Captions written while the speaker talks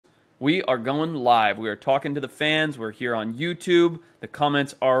We are going live. We are talking to the fans. We're here on YouTube. The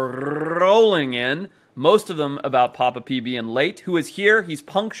comments are rolling in. Most of them about Papa P being late. Who is here? He's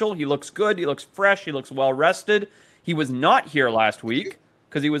punctual. He looks good. He looks fresh. He looks well rested. He was not here last week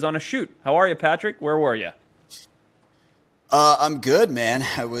because he was on a shoot. How are you, Patrick? Where were you? I'm good, man.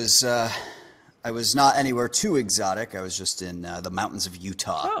 I was not anywhere too exotic. I was just in the mountains of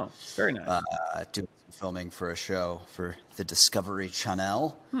Utah. Oh, very nice. Doing some filming for a show for the Discovery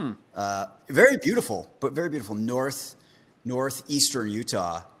Channel. Very beautiful, but very beautiful. Northeastern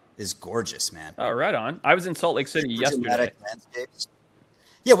Utah is gorgeous, man. Oh, right on. I was in Salt Lake City yesterday.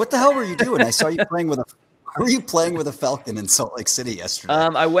 Yeah, what the hell were you doing? I saw you playing with a. Who were you playing with a falcon in Salt Lake City yesterday?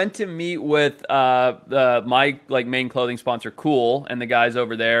 I went to meet with my main clothing sponsor, Cool, and the guys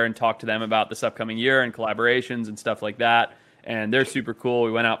over there, and talked to them about this upcoming year and collaborations and stuff like that. And they're super cool.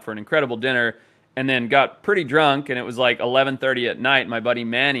 We went out for an incredible dinner, and then got pretty drunk. And it was like 11:30 at night. My buddy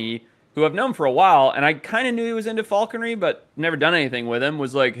Manny, who I've known for a while, and I kind of knew he was into falconry, but never done anything with him,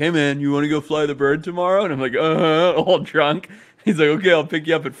 was like, "Hey man, you want to go fly the bird tomorrow?" And I'm like, all drunk. He's like, "Okay, I'll pick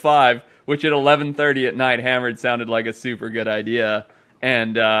you up at 5." Which at 11:30 at night, hammered, sounded like a super good idea.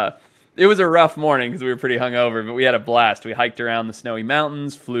 And it was a rough morning because we were pretty hungover, but we had a blast. We hiked around the snowy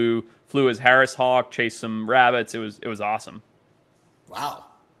mountains, flew as Harris Hawk, chased some rabbits. It was awesome. Wow.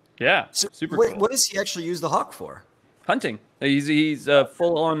 Yeah, so super cool. What does he actually use the hawk for? Hunting. He's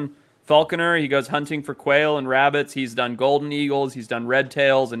full-on falconer. He goes hunting for quail and rabbits. He's done golden eagles. He's done red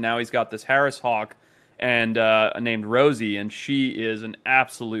tails, and now he's got this Harris Hawk. And named Rosie, and she is an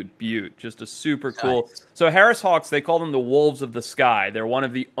absolute beaut, just a super cool. Nice. So Harris Hawks, they call them the wolves of the sky. They're one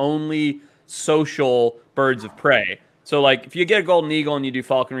of the only social birds of prey. So like if you get a golden eagle and you do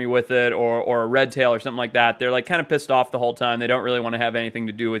falconry with it, or a red tail or something like that, they're like kind of pissed off the whole time. They don't really want to have anything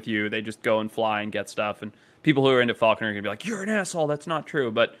to do with you. They just go and fly and get stuff. And people who are into falconry are gonna be like, "You're an asshole." That's not true,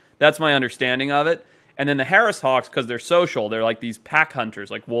 but that's my understanding of it. And then the Harris Hawks, because they're social, they're like these pack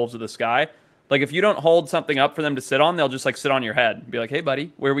hunters, like wolves of the sky. Like, if you don't hold something up for them to sit on, they'll just, like, sit on your head and be like, "Hey,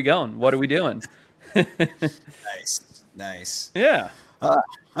 buddy, where are we going? What are we doing?" Nice. Yeah. All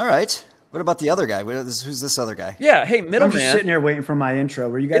right. What about the other guy? Who's this other guy? Yeah. Hey, middleman. I'm just sitting here waiting for my intro.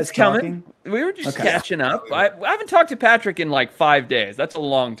 Were you guys talking? We were just catching up. I haven't talked to Patrick in, like, 5 days. That's a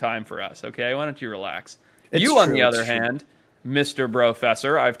long time for us, okay? Why don't you relax? On the other hand, Mr.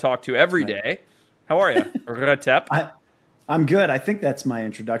 Brofessor, I've talked to every day. How are you? Retep? I'm good. I think that's my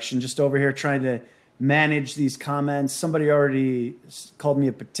introduction. Just over here trying to manage these comments. Somebody already called me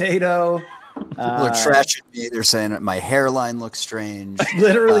a potato. People are trashing me. They're saying that my hairline looks strange.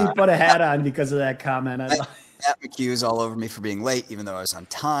 Literally put a hat on because of that comment. Matt McHugh's all over me for being late, even though I was on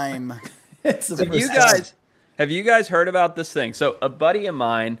time. Have you guys heard about this thing? So a buddy of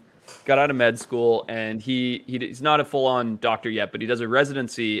mine got out of med school, and he's not a full-on doctor yet, but he does a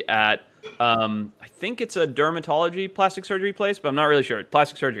residency at I think it's a dermatology plastic surgery place, but I'm not really sure.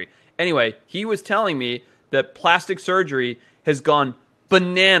 Plastic surgery. Anyway, he was telling me that plastic surgery has gone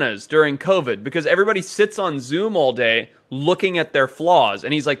bananas during COVID because everybody sits on Zoom all day looking at their flaws.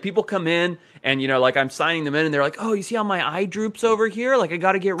 And he's like, people come in and, like I'm signing them in and they're like, "Oh, you see how my eye droops over here? Like I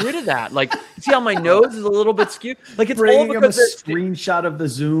got to get rid of that. Like, you see how my nose is a little bit skewed? Like it's all because a screenshot of the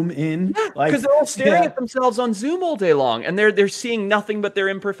Zoom in. Yeah, because they're all staring at themselves on Zoom all day long and they're seeing nothing but their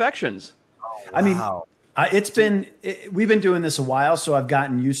imperfections. I mean, we've been doing this a while, so I've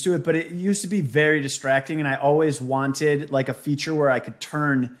gotten used to it, but it used to be very distracting. And I always wanted like a feature where I could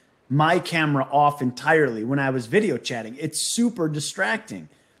turn my camera off entirely when I was video chatting. It's super distracting.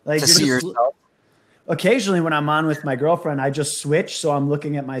 Like to see yourself. Occasionally when I'm on with my girlfriend, I just switch. So I'm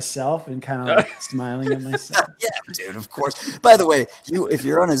looking at myself and kind of like smiling at myself. Yeah, dude, of course. By the way, if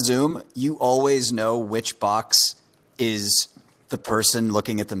you're on a Zoom, you always know which box is the person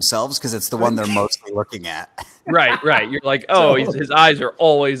looking at themselves because it's the one they're mostly looking at. Right. You're like, oh, his eyes are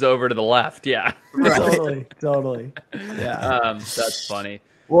always over to the left. Yeah. Right. Totally. Yeah. That's funny.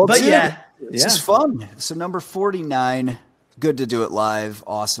 Well, but dude, this is fun. So number 49, good to do it live.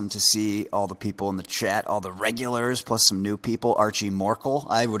 Awesome to see all the people in the chat, all the regulars, plus some new people. Archie Morkel.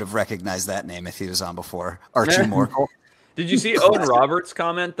 I would have recognized that name if he was on before. Archie Morkel. Did you see Owen Roberts'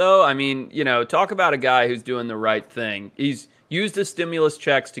 comment, though? I mean, talk about a guy who's doing the right thing. He's used his stimulus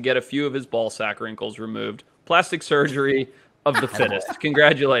checks to get a few of his ball sack wrinkles removed. Plastic surgery of the fittest.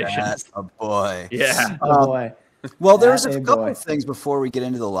 Congratulations. That's a boy. Yeah. Oh, boy. Well, there's a couple of things before we get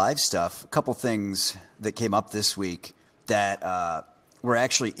into the live stuff. A couple things that came up this week that were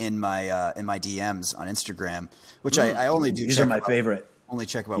actually in my DMs on Instagram, which I only do. These are my favorite. Only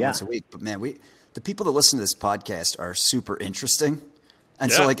check about once a week. But man, the people that listen to this podcast are super interesting.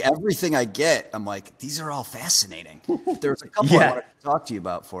 And so like everything I get, I'm like, these are all fascinating. There's a couple I wanted to talk to you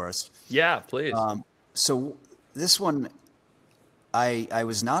about for us. Yeah, please. So this one, I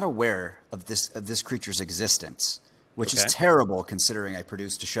was not aware of this creature's existence, which is terrible considering I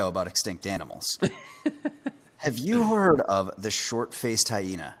produced a show about extinct animals. Have you heard of the short-faced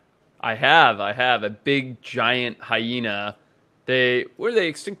hyena? I have a big giant hyena. Were they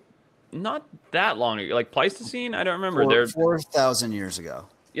extinct not that long ago, like Pleistocene? I don't remember. They're 4,000 years ago.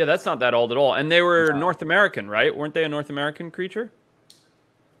 Yeah, that's not that old at all. And they were North American, right? Weren't they a North American creature?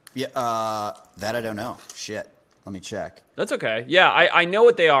 Yeah, that I don't know. Shit. Let me check. That's okay. Yeah, I know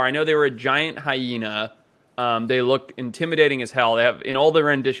what they are. I know they were a giant hyena. They look intimidating as hell. They have, in all the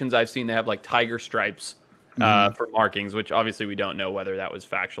renditions I've seen, they have like tiger stripes for markings, which obviously we don't know whether that was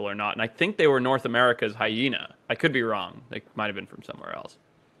factual or not. And I think they were North America's hyena. I could be wrong. They might have been from somewhere else.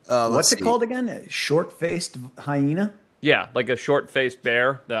 What's it called again? A short-faced hyena? Yeah, like a short-faced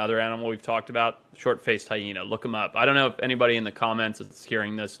bear, the other animal we've talked about. Short-faced hyena. Look them up. I don't know if anybody in the comments that's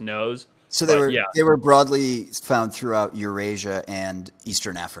hearing this knows. So they were broadly found throughout Eurasia and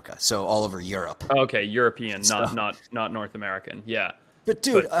Eastern Africa, so all over Europe. Okay, European, not North American. Yeah. But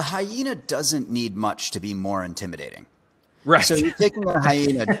dude, a hyena doesn't need much to be more intimidating. Right. So you're taking a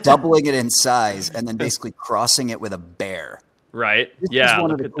hyena, doubling it in size, and then basically crossing it with a bear. Right. This is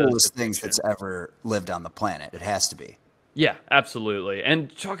one of the coolest things that's ever lived on the planet. It has to be. Yeah, absolutely.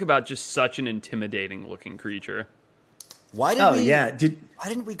 And talk about just such an intimidating looking creature. Why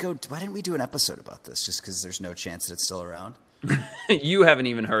didn't we do an episode about this? Just because there's no chance that it's still around? You haven't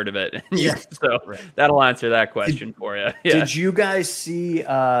even heard of it. That'll answer that question for you. Yeah. Did you guys see,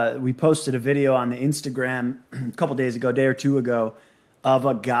 we posted a video on the Instagram a couple days ago, day or two ago, of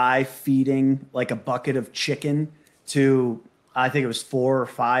a guy feeding like a bucket of chicken to, I think it was 4 or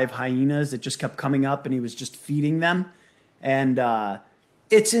 5 hyenas that just kept coming up, and he was just feeding them. And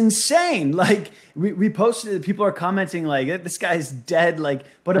it's insane. Like we posted it, people are commenting like, this guy's dead. Like,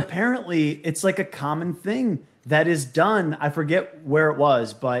 but apparently it's like a common thing that is done. I forget where it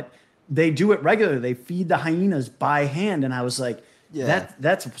was, but they do it regularly. They feed the hyenas by hand. And I was like,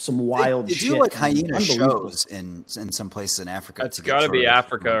 that's some wild shit. They do like hyena shows in some places in Africa. It's got to be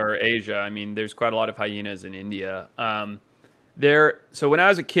Africa or Asia. I mean, there's quite a lot of hyenas in India. So when I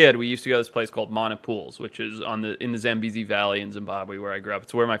was a kid, we used to go to this place called Mana Pools, which is in the Zambezi Valley in Zimbabwe, where I grew up.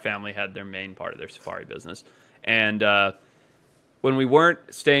 It's where my family had their main part of their safari business. And when we weren't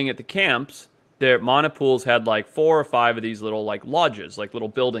staying at the camps, Mana Pools had like 4 or 5 of these little like lodges, like little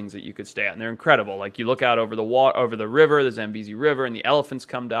buildings that you could stay at, and they're incredible. Like you look out over the river, the Zambezi River, and the elephants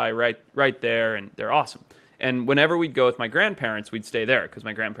come by right there, and they're awesome. And whenever we'd go with my grandparents, we'd stay there because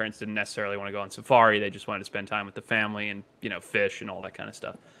my grandparents didn't necessarily want to go on safari. They just wanted to spend time with the family and, fish and all that kind of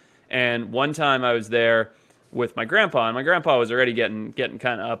stuff. And one time I was there with my grandpa, and my grandpa was already getting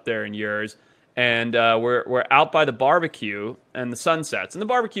kind of up there in years. And we're out by the barbecue, and the sun sets. And the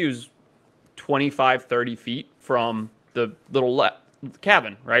barbecue's 25, 30 feet from the little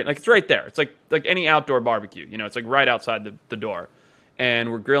cabin, right? Like it's right there. It's like any outdoor barbecue. It's like right outside the door.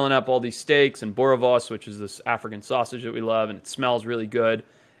 And we're grilling up all these steaks and boerewors, which is this African sausage that we love, and it smells really good.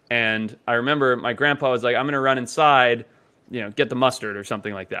 And I remember my grandpa was like, I'm going to run inside, get the mustard or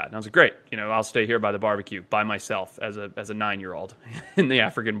something like that. And I was like, great, I'll stay here by the barbecue by myself as a 9-year-old in the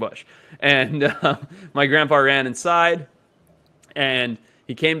African bush. And my grandpa ran inside, and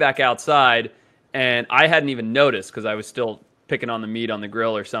he came back outside, and I hadn't even noticed because I was still picking on the meat on the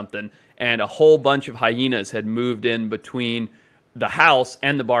grill or something. And a whole bunch of hyenas had moved in between the house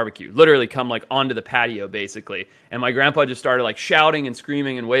and the barbecue, literally come like onto the patio basically. And my grandpa just started like shouting and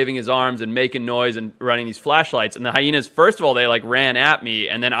screaming and waving his arms and making noise and running these flashlights. And the hyenas, first of all, they like ran at me,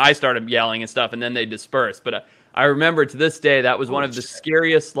 and then I started yelling and stuff, and then they dispersed. But I remember to this day, that was one of the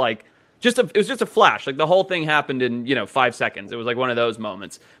scariest, like it was just a flash. Like the whole thing happened in, 5 seconds. It was like one of those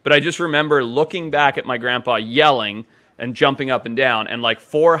moments. But I just remember looking back at my grandpa yelling and jumping up and down, and like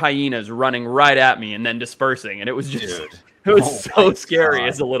 4 hyenas running right at me and then dispersing. And it was just... It was so scary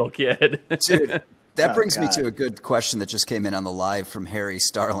as a little kid. Dude, that brings me to a good question that just came in on the live from Harry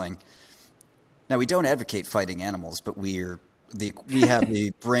Starling. Now, we don't advocate fighting animals, but we have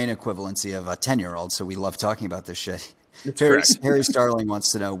the brain equivalency of a 10-year-old, so we love talking about this shit. Harry Starling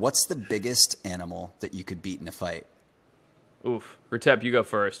wants to know, what's the biggest animal that you could beat in a fight? Oof. Retep, you go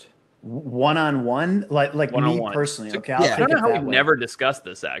first. One-on-one? Like me personally. Okay, I don't know how we've never discussed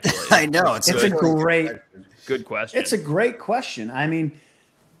this, actually. I know. It's a great... Good question. It's a great question. I mean,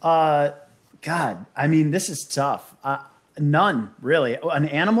 this is tough. None, really. An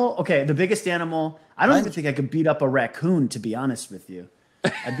animal? Okay, the biggest animal. I don't even think I could beat up a raccoon, to be honest with you.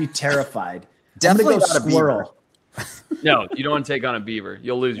 I'd be terrified. Definitely I'm gonna go squirrel. No, you don't want to take on a beaver.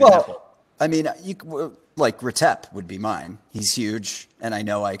 You'll lose your nipple. I mean, like Retep would be mine. He's huge, and I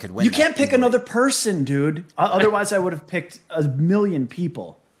know I could win. You can't pick another person, dude. Otherwise, I would have picked a million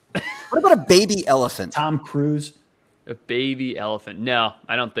people. What about a baby elephant? Tom Cruise. A baby elephant? No,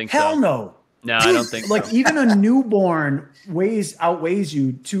 I don't think so. Hell no. No, I don't think like so. Even a newborn outweighs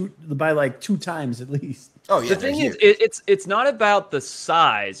you by like 2 times at least. Oh yeah. The thing is, it's not about the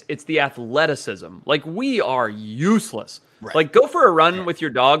size; it's the athleticism. Like we are useless. Right. Like go for a run with your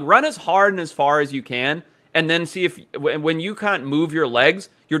dog. Run as hard and as far as you can, and then see if when you can't move your legs,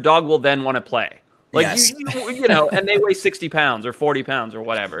 your dog will then want to play. Like yes. you know, and they weigh 60 pounds or 40 pounds or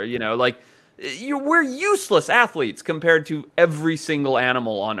whatever. You know, like. We're useless athletes compared to every single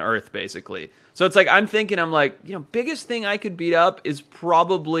animal on Earth, basically. So it's like I'm like, you know, biggest thing I could beat up is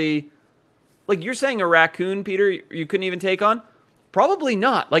probably, like you're saying a raccoon, Peter, you couldn't even take on? Probably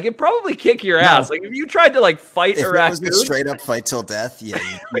not. Like it'd probably kick your ass. Like if you tried to like fight a raccoon. If it was a straight up fight till death, yeah.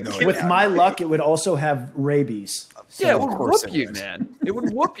 With my luck, it would also have rabies. So yeah, it would whoop you, man. It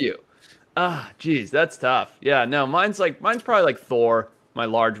would whoop you. Geez, that's tough. Yeah, no, mine's probably like Thor, my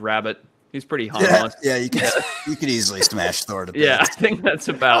large rabbit. He's pretty harmless. Yeah, you could easily smash Thor to bits. Yeah, I think that's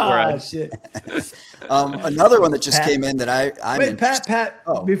about right. Shit. Another one that just came in that I'm Wait, Pat.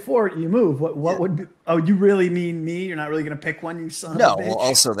 Oh. Before you move, what would be? Oh, you really mean me? You're not really going to pick one, you son of a bitch? No, well,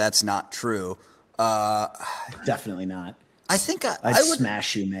 also that's not true. Definitely not. I think I would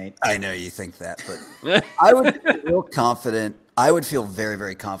smash you, mate. I know you think that, but I would feel confident. I would feel very,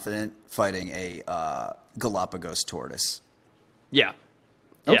 very confident fighting a Galapagos tortoise. Yeah.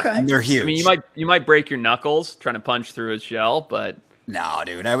 Okay. And they're huge. I mean, you might break your knuckles trying to punch through his shell, but no,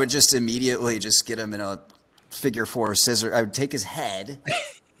 dude. I would just immediately just get him in a figure 4 scissor. I would take his head.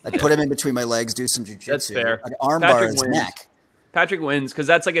 I'd put him in between my legs, do some jujitsu. That's fair. I'd armbar his neck. Patrick wins because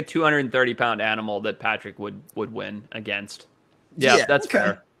that's like a 230-pound animal that Patrick would win against. Yeah, that's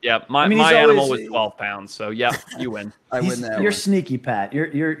fair. Yeah, my animal was 12 pounds, so yeah, you win. I win that. You're one. Sneaky, Pat.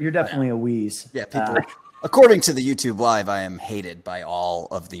 You're definitely a wheeze. Yeah, people. According to the YouTube Live, I am hated by all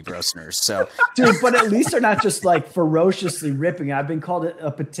of the Brosners. So, dude, but at least they're not just like ferociously ripping. I've been called a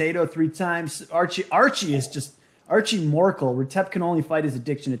potato 3 times. Archie is just Archie Morkel. Retep can only fight his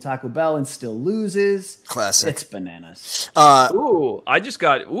addiction to Taco Bell and still loses. Classic. It's bananas. I just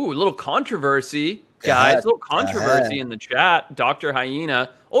got a little controversy, guys. A little controversy in the chat. Dr.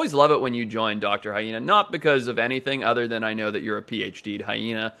 Hyena. Always love it when you join Dr. Hyena. Not because of anything other than I know that you're a PhD'd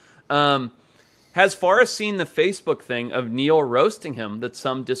hyena. Has Forrest seen the Facebook thing of Neil roasting him that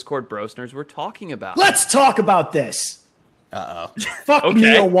some Discord Brosners were talking about? Let's talk about this. Uh-oh. Fuck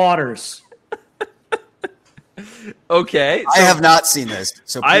Neil Waters. Okay. I have not seen this.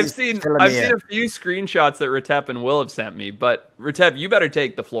 So I've seen a few screenshots that Retep and Will have sent me, but Retep, you better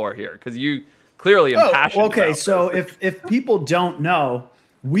take the floor here because you clearly am passionate. Okay, so if people don't know,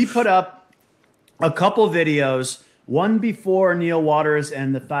 we put up a couple videos, one before Neil Waters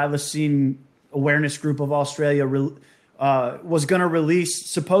and the Thylacine Awareness Group of Australia was going to release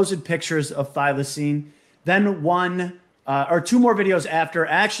supposed pictures of thylacine. Then 1 or 2 more videos after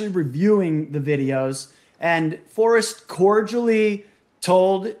actually reviewing the videos. And Forrest cordially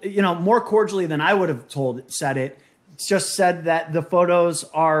told, more cordially than I would have said it, just said that the photos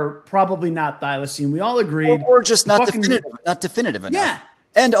are probably not thylacine. We all agreed. Or just not definitive enough. Yeah.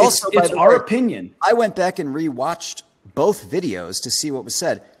 And also, it's our opinion. I went back and rewatched both videos to see what was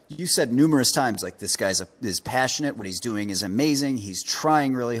said. You said numerous times, like, this guy is passionate. What he's doing is amazing. He's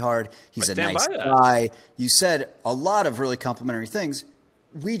trying really hard. He's a nice guy. You said a lot of really complimentary things.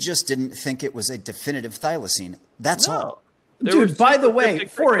 We just didn't think it was a definitive thylacine. That's all. Dude, by the way,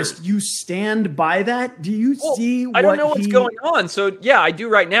 Forrest, you stand by that? Do you see what I don't know what's going on. So, yeah, I do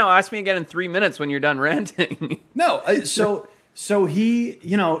right now. Ask me again in 3 minutes when you're done ranting. No, so he,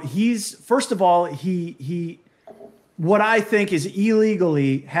 he's, first of all, he what I think is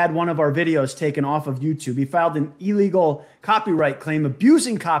illegally had one of our videos taken off of YouTube. He filed an illegal copyright claim,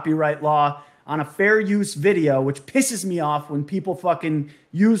 abusing copyright law on a fair use video, which pisses me off when people fucking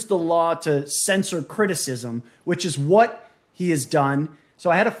use the law to censor criticism, which is what he has done.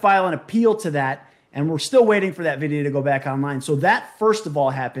 So I had to file an appeal to that, and we're still waiting for that video to go back online. So that first of all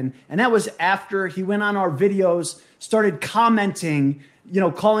happened, and that was after he went on our videos, started commenting,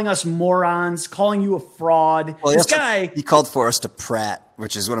 calling us morons, calling you a fraud. Well, he called Forrest a prat,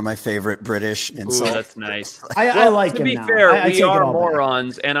 which is one of my favorite British insults. Ooh, that's nice. I like him. To be fair, we are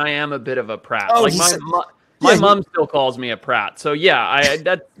morons, and I am a bit of a prat. My mom still calls me a prat. So yeah,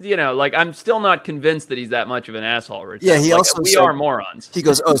 I'm still not convinced that he's that much of an asshole. Right? Yeah, he also we are morons. He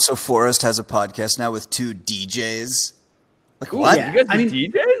goes, "Oh, so Forrest has a podcast now with 2 DJs." Like, what? Yeah. You guys are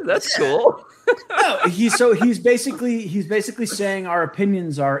DJs? That's cool. No, he's basically saying our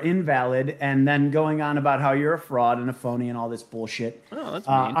opinions are invalid, and then going on about how you're a fraud and a phony and all this bullshit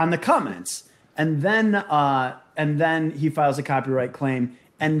on the comments, and then he files a copyright claim,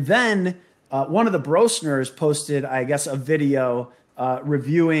 and then one of the Brosners posted, I guess, a video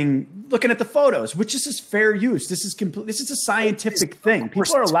looking at the photos, which is fair use. This is a scientific thing.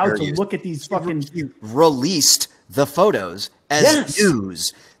 People are allowed to look at these fucking. He released the photos as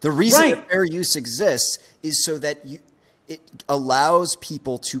news. The reason that fair use exists is so that it allows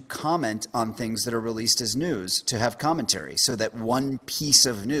people to comment on things that are released as news, to have commentary, so that one piece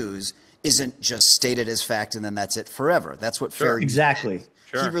of news isn't just stated as fact and then that's it forever. That's what fair use is.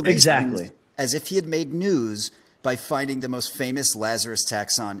 He released things as if he had made news by finding the most famous Lazarus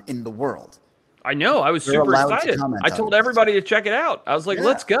taxon in the world. I know. I was super excited. I told everybody to check it out. I was like,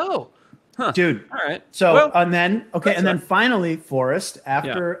 let's go. Huh. Dude. All right. So, and then finally, Forrest,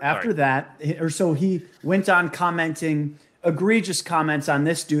 after that, he went on commenting egregious comments on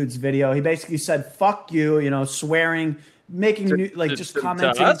this dude's video. He basically said, fuck you, swearing, making just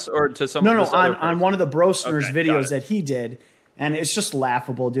commenting. To us or to someone? No, on one of the Brosners videos that he did. And it's just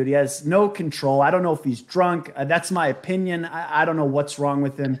laughable, dude. He has no control. I don't know if he's drunk. That's my opinion. I don't know what's wrong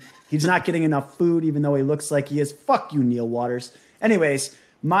with him. He's not getting enough food, even though he looks like he is. Fuck you, Neil Waters. Anyways,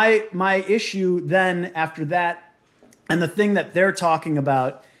 my issue then after that, and the thing that they're talking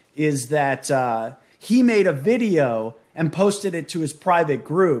about is that he made a video and posted it to his private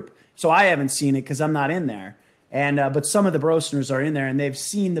group. So I haven't seen it because I'm not in there. And but some of the Brosners are in there and they've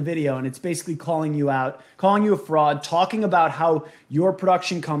seen the video, and it's basically calling you out, calling you a fraud, talking about how your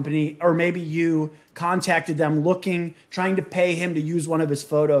production company or maybe you contacted them trying to pay him to use one of his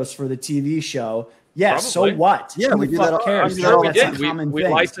photos for the TV show. Yes, Probably. so what? Yeah, Who the fuck cares? I'm sure we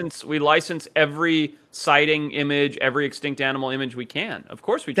did. We license every sighting image, every extinct animal image we can. Of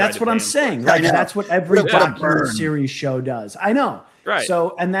course we. That's what I'm saying. Like that's what every documentary series show does. I know. Right.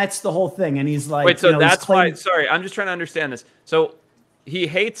 So, and that's the whole thing. And he's like, wait, so that's why. Sorry, I'm just trying to understand this. So he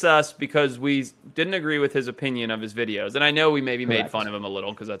hates us because we didn't agree with his opinion of his videos, and I know we maybe made fun of him a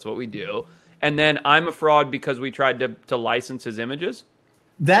little because that's what we do. And then I'm a fraud because we tried to license his images.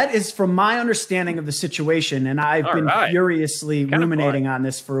 That is from my understanding of the situation, and I've been furiously ruminating on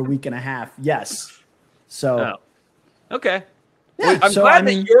this for a week and a half. Yes. So. Oh. Okay. Yeah, I'm glad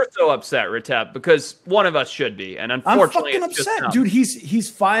that you're so upset, Retep, because one of us should be, and unfortunately, I'm fucking upset, dude. He's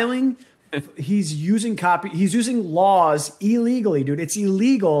filing, he's using laws illegally, dude. It's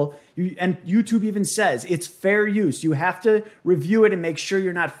illegal, and YouTube even says it's fair use. You have to review it and make sure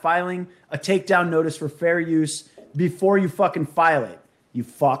you're not filing a takedown notice for fair use before you fucking file it. You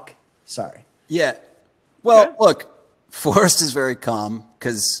fuck. Sorry. Yeah. Well, look, Forrest is very calm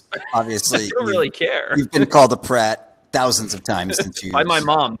because obviously I don't really care. You've been called a prat thousands of times since you. By my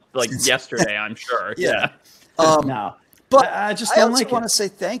mom, yesterday, I'm sure. Yeah. No. But I just don't like it. I want to say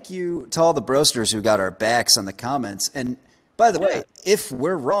thank you to all the Brosners who got our backs on the comments. And by the way, if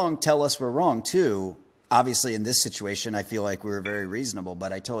we're wrong, tell us we're wrong too. Obviously, in this situation, I feel like we were very reasonable,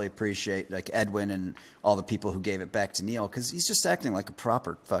 but I totally appreciate Edwin and all the people who gave it back to Neil because he's just acting like a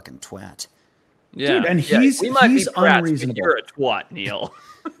proper fucking twat. Yeah. Dude, and he's unreasonable. You're a twat, Neil.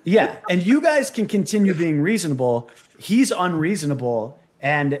 Yeah, and you guys can continue being reasonable. He's unreasonable,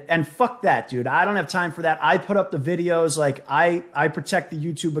 and fuck that, dude. I don't have time for that. I put up the videos, I protect the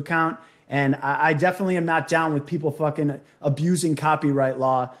YouTube account, and I definitely am not down with people fucking abusing copyright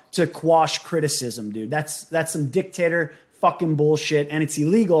law to quash criticism, dude. That's some dictator fucking bullshit, and it's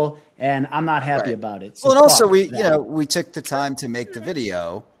illegal, and I'm not happy about it. So well, and also we took the time to make the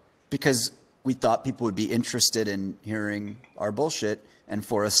video because we thought people would be interested in hearing our bullshit and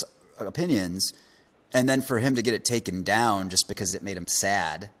Forrest's opinions, and then for him to get it taken down just because it made him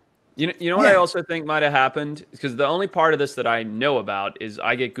sad. You know what I also think might have happened? Because the only part of this that I know about is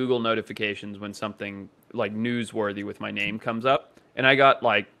I get Google notifications when something like newsworthy with my name comes up. And I got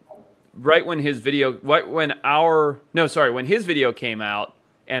right when his video, when his video came out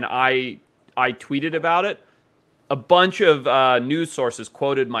and I tweeted about it, a bunch of news sources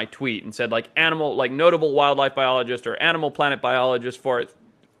quoted my tweet and said notable wildlife biologist or Animal Planet biologist for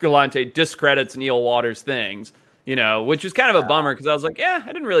Galante discredits Neil Waters things, which is kind of a bummer because I was like, I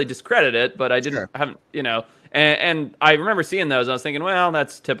didn't really discredit it, but I haven't, and I remember seeing those. I was thinking, well,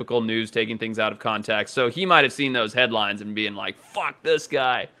 that's typical news taking things out of context. So he might have seen those headlines and being like, fuck this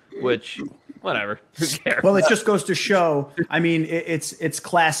guy, which whatever, who cares? Well, it just goes to show, I mean, it's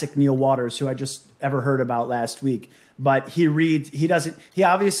classic Neil Waters, who I just ever heard about last week. But he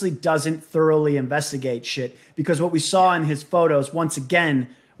obviously doesn't thoroughly investigate shit, because what we saw in his photos, once again,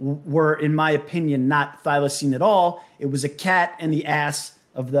 were, in my opinion, not thylacine at all. It was a cat and the ass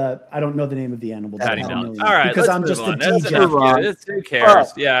of the, I don't know the name of the animal. Patty Melons. All right, because I'm move just on. a DJ. Who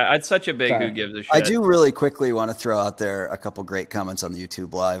cares? Yeah, it's such a big who gives a shit. I do really quickly want to throw out there a couple great comments on the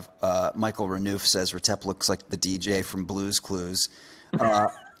YouTube live. Michael Renouf says Retep looks like the DJ from Blue's Clues. And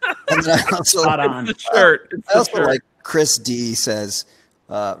then I also, the shirt. I also like Chris D says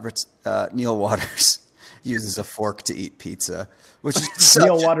Neil Waters uses a fork to eat pizza, which is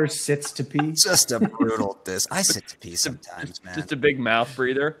Neil Waters sits to pee. Just a brutal diss. I sit to pee sometimes, man. Just a big mouth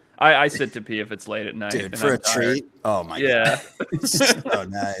breather. I sit to pee if it's late at night. Dude, for a treat. Oh my god. So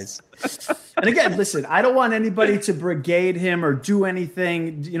nice. And again, listen, I don't want anybody to brigade him or do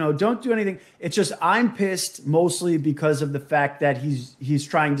anything. You know, don't do anything. It's just I'm pissed mostly because of the fact that he's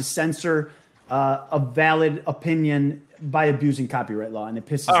trying to censor a valid opinion by abusing copyright law, and it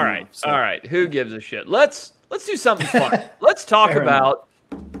pisses me off. So. All right. Who gives a shit? Let's do something fun. Let's talk about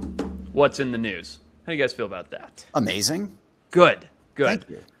what's in the news. How do you guys feel about that? Amazing. Good. Thank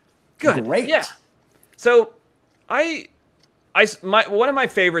you. Good. Great. Yeah. So one of my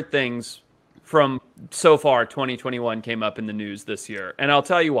favorite things from so far 2021 came up in the news this year. And I'll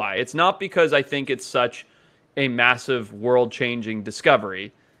tell you why. It's not because I think it's such a massive world-changing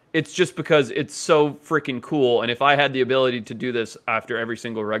discovery. It's just because it's so freaking cool. And if I had the ability to do this after every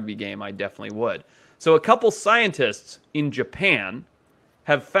single rugby game, I definitely would. So a couple scientists in Japan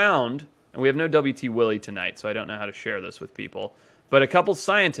have found, and we have no WT Willie tonight, so I don't know how to share this with people, but a couple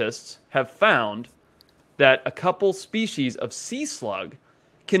scientists have found that a couple species of sea slug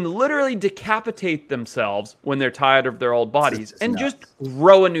can literally decapitate themselves when they're tired of their old bodies and just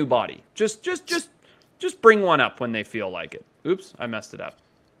grow a new body. Just bring one up when they feel like it. Oops, I messed it up.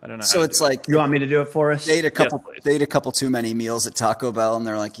 I don't know. So it's like, you want me to do it for us? They ate a couple too many meals at Taco Bell, and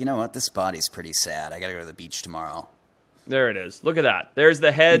they're like, you know what? This body's pretty sad. I got to go to the beach tomorrow. There it is. Look at that. There's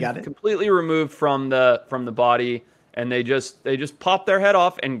the head completely removed from the body, and they just pop their head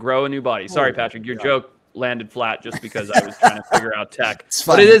off and grow a new body. Sorry, Patrick, your joke landed flat just because I was trying to figure out tech.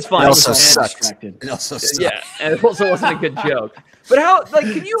 But it is fun. It also sucked. It also sucked. Yeah, and it also wasn't a good joke. But how? Like,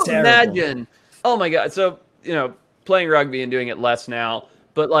 can you imagine? Oh my god! So playing rugby and doing it less now.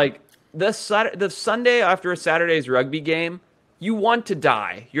 But like the Sunday after a Saturday's rugby game, you want to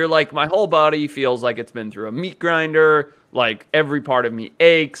die. You're like, my whole body feels like it's been through a meat grinder. Like every part of me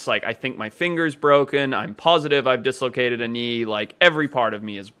aches. Like I think my finger's broken. I'm positive I've dislocated a knee. Like every part of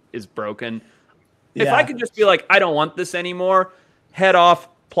me is broken. Yeah. If I could just be like, I don't want this anymore, head off,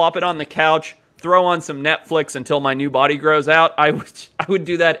 plop it on the couch, throw on some Netflix until my new body grows out, I would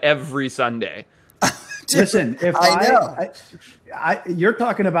do that every Sunday. Listen, if you're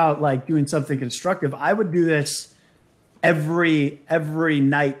talking about like doing something constructive, I would do this every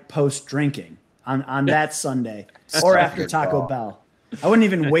night post drinking on that Sunday or after Taco Bell. I wouldn't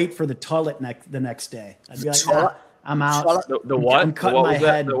even wait for the toilet the next day. I'd be like, I'm out. The what? I'm cutting my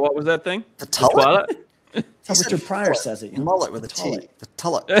head. What was that thing? The toilet? That's what Richard Pryor says it. Mullet with a T. The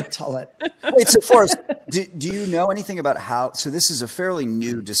tullet. Wait, so Forrest, do you know anything about how? So this is a fairly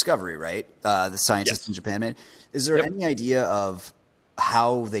new discovery, right? The scientists in Japan made. Is there any idea of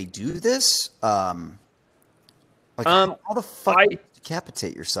how they do this? How the fuck do you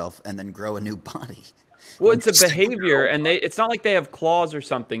decapitate yourself and then grow a new body? Well, it's a behavior, and it's not like they have claws or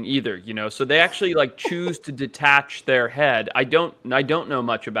something either, So they actually like choose to detach their head. I don't know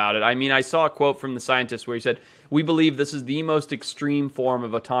much about it. I mean, I saw a quote from the scientist where he said, "We believe this is the most extreme form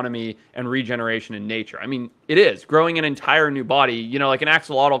of autonomy and regeneration in nature." I mean, it is growing an entire new body. Like an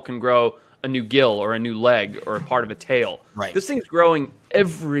axolotl can grow a new gill or a new leg or a part of a tail. Right. This thing's growing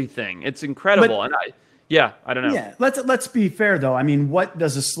everything. It's incredible, I don't know. Yeah, let's be fair though. I mean, what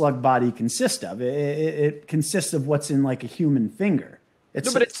does a slug body consist of? It consists of what's in like a human finger.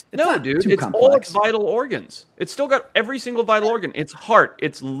 It's all its vital organs. It's still got every single vital organ. Its heart,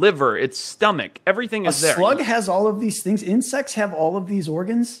 its liver, its stomach, everything is there. A slug has all of these things. Insects have all of these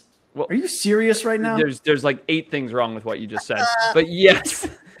organs. Well, are you serious right now? There's like 8 things wrong with what you just said. But yes,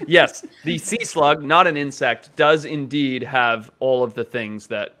 the sea slug, not an insect, does indeed have all of the things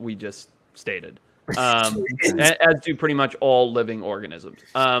that we just stated. As do pretty much all living organisms.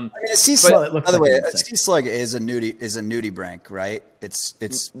 A sea slug, by the way, a sea slug is a nudibranch, right?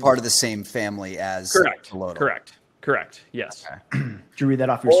 It's part of the same family as Correct. Yes. Okay. Did you read that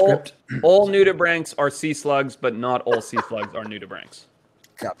off your script? All nudibranchs are sea slugs, but not all sea slugs are nudibranchs.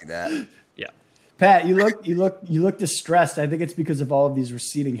 Copy that. Yeah. Pat, you look distressed. I think it's because of all of these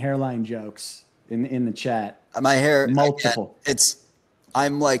receding hairline jokes in the chat. My hair, multiple.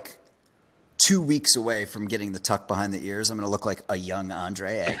 I'm like 2 weeks away from getting the tuck behind the ears. I'm going to look like a young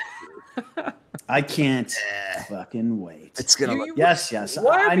Andre. I can't fucking wait. It's gonna. Yes.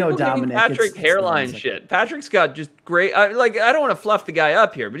 Why are I know people giving Dominic. Patrick hairline shit. Patrick's got just great. I don't want to fluff the guy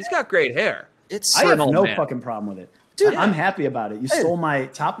up here, but he's got great hair. I have no fucking problem with it, dude. I'm happy about it. You stole my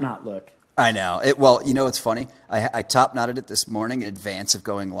top knot look. I know it. Well, you know what's funny? I top knotted it this morning in advance of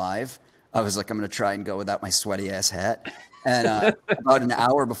going live. I was like, I'm gonna try and go without my sweaty ass hat. And about an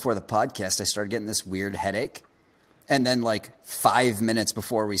hour before the podcast, I started getting this weird headache. And then like 5 minutes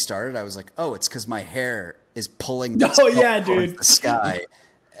before we started, I was like, oh, it's because my hair is pulling dude. The sky.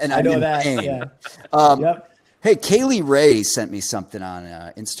 And I know that. Pain. Yeah. Yep. Hey, Kaylee Ray sent me something on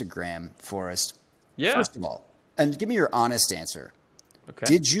Instagram for us. Yeah. First of all, and give me your honest answer. Okay.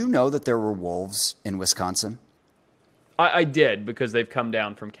 Did you know that there were wolves in Wisconsin? I did, because they've come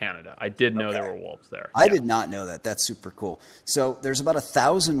down from Canada. I did know there were wolves there. I did not know that. That's super cool. So there's about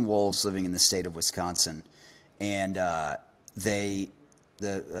 1,000 wolves living in the state of Wisconsin. And the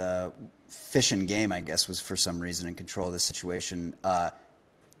Fish and Game, I guess, was for some reason in control of the situation.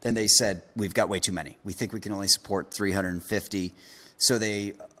 And they said, we've got way too many. We think we can only support 350. So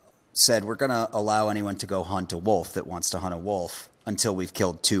they said, we're going to allow anyone to go hunt a wolf that wants to hunt a wolf until we've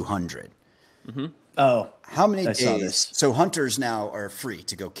killed 200. Mm-hmm. Oh, how many days? So hunters now are free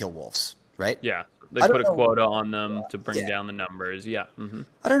to go kill wolves, right? Yeah. They put a quota on them to bring down the numbers. Yeah. Mm-hmm.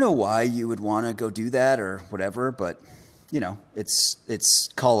 I don't know why you would want to go do that or whatever, but it's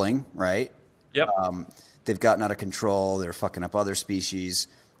culling, right? Yep. They've gotten out of control. They're fucking up other species.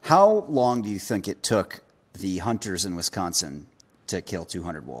 How long do you think it took the hunters in Wisconsin to kill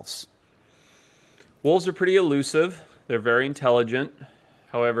 200 wolves? Wolves are pretty elusive. They're very intelligent.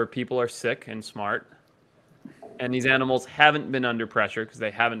 However, people are sick and smart. And these animals haven't been under pressure because they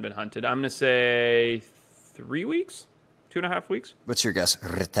haven't been hunted. I'm going to say 3 weeks, 2.5 weeks. What's your guess,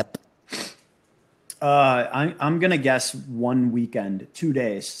 Retep? I'm going to guess 1 weekend, 2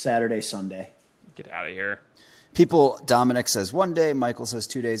 days, Saturday, Sunday. Get out of here. Dominic says 1 day. Michael says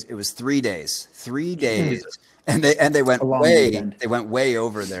 2 days. It was 3 days. 3 days. And they went way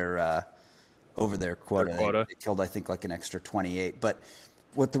over their quota. They killed, I think, like an extra 28. But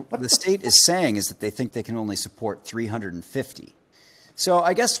what the state is saying is that they think they can only support 350. So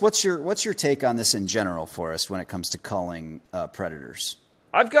I guess what's your take on this in general for us when it comes to culling predators?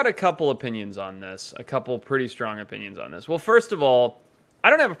 I've got a couple opinions on this, a couple pretty strong opinions on this. Well, first of all, I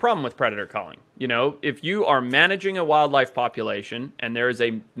don't have a problem with predator culling. You know, if you are managing a wildlife population and there is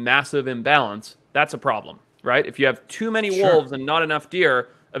a massive imbalance, that's a problem, right? If you have too many wolves and not enough deer,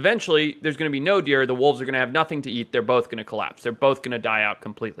 eventually there's going to be no deer. The wolves are going to have nothing to eat. They're both going to collapse. They're both going to die out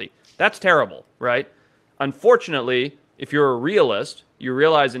completely. That's terrible, right? Unfortunately, if you're a realist, you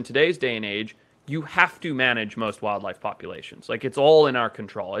realize in today's day and age, you have to manage most wildlife populations. Like, it's all in our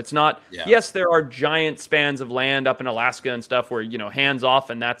control. It's not, yes, there are giant spans of land up in Alaska and stuff where, hands off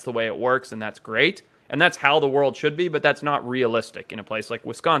and that's the way it works and that's great. And that's how the world should be, but that's not realistic in a place like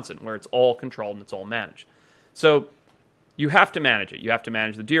Wisconsin where it's all controlled and it's all managed. So you have to manage it. You have to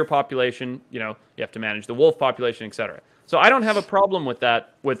manage the deer population, you have to manage the wolf population, etc. So I don't have a problem with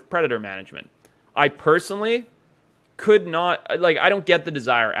that, with predator management. I personally could not, I don't get the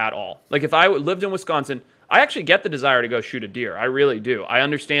desire at all. Like, if I lived in Wisconsin, I actually get the desire to go shoot a deer. I really do. I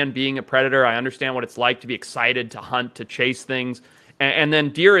understand being a predator. I understand what it's like to be excited, to hunt, to chase things. And then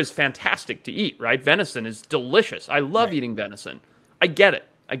deer is fantastic to eat, right? Venison is delicious. I love eating venison. I get it.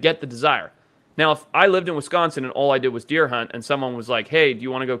 I get the desire. Now, if I lived in Wisconsin and all I did was deer hunt and someone was like, hey, do you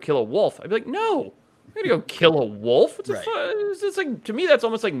want to go kill a wolf? I'd be like, no. I'm going to go kill a wolf? It's like, to me, that's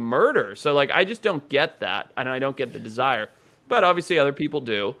almost like murder. So, I just don't get that, and I don't get the desire. But obviously other people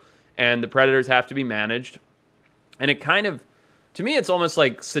do, and the predators have to be managed. And it kind of, to me, it's almost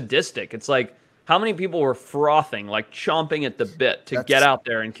like sadistic. It's like, how many people were frothing, chomping at the bit to get out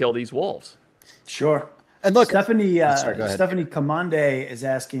there and kill these wolves? Sure. And look, Stephanie Commande is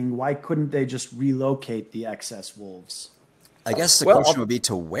asking, why couldn't they just relocate the excess wolves? I guess the question would be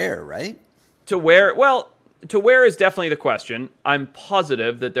to where, right? To where? Well, to where is definitely the question. I'm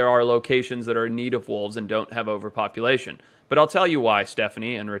positive that there are locations that are in need of wolves and don't have overpopulation. But I'll tell you why,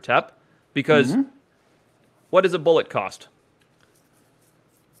 Stephanie and Retep. Because what does a bullet cost?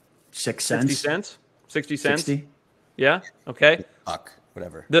 6 cents. 60 cents? 60 cents? 60. Yeah? Okay. Fuck.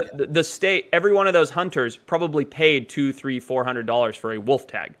 Whatever. The state, every one of those hunters probably paid $200, $300, $400 for a wolf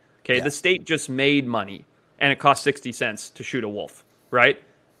tag. Okay. Yeah. The state just made money and it cost 60 cents to shoot a wolf, right?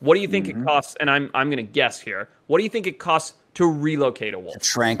 What do you think it costs? And I'm going to guess here. What do you think it costs to relocate a wolf?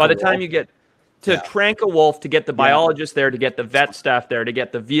 By the time you get to trank a wolf, to get the biologist there, to get the vet staff there, to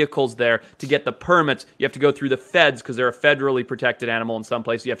get the vehicles there, to get the permits, you have to go through the feds because they're a federally protected animal in some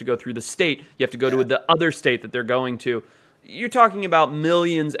places. You have to go through the state. You have to go to the other state that they're going to. you're talking about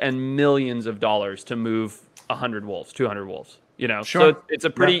millions and millions of dollars to move 100 wolves, 200 wolves. You know, Sure. so it's a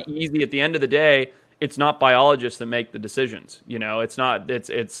pretty easy. At the end of the day, it's not biologists that make the decisions. You know, it's not. It's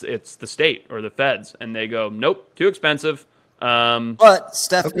the state or the feds, and they go, nope, too expensive. But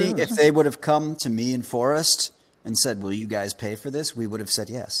Stephanie, if they would have come to me and Forrest and said, "Will you guys pay for this?" we would have said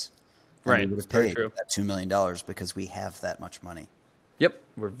yes. And Right. we would have paid that $2 million because we have that much money. Yep,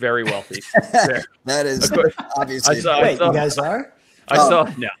 we're very wealthy. That is obviously. Wait, you guys are?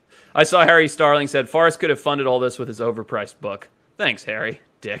 I saw Harry Starling said Forrest could have funded all this with his overpriced book. Thanks, Harry.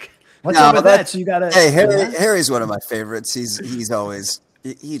 Dick. What's up with that? So you gotta. Hey, Harry's one of my favorites. He's always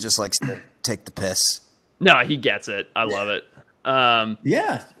he just likes to take the piss. No, he gets it. I love it.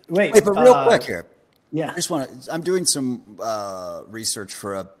 Yeah. Wait, but real quick here. Yeah. I just want to. I'm doing some research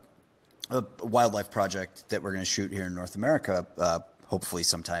for a wildlife project that we're going to shoot here in North America, hopefully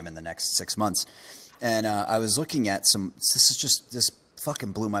sometime in the next 6 months. And I was looking at this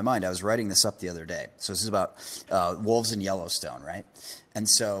fucking blew my mind. I was writing this up the other day. So this is about wolves in Yellowstone, right? And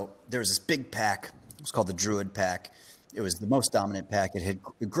so there was this big pack. It was called the Druid Pack. It was the most dominant pack. It had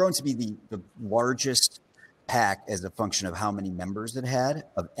grown to be the largest pack as a function of how many members it had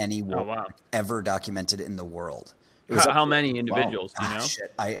of any wolf ever documented in the world. It was how many individuals? Do you know?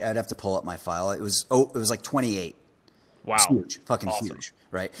 Shit. I'd have to pull up my file. It was like 28. Wow. It's huge, fucking awesome. huge,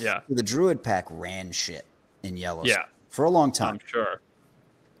 right? Yeah. So the Druid Pack ran shit in Yellowstone Yeah. for a long time. I'm sure.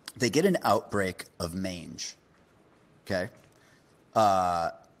 They get an outbreak of mange, okay,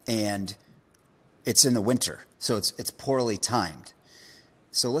 and it's in the winter, so it's poorly timed.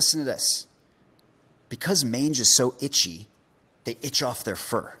 So listen to this. Because mange is so itchy, they itch off their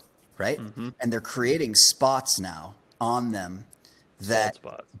fur, right? Mm-hmm. And they're creating spots now on them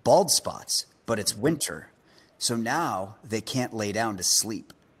bald spots, but it's winter. So now they can't lay down to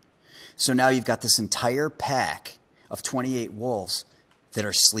sleep. So now you've got this entire pack of 28 wolves that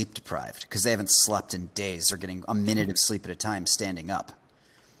are sleep deprived because they haven't slept in days. They're getting a minute of sleep at a time standing up.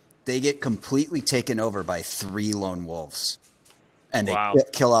 They get completely taken over by 3 lone wolves. And they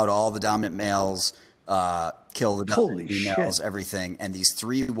kill out all the dominant males, kill the dominant females, everything. And these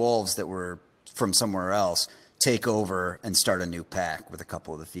 3 wolves that were from somewhere else take over and start a new pack with a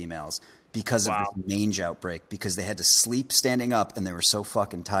couple of the females because of this mange outbreak, because they had to sleep standing up and they were so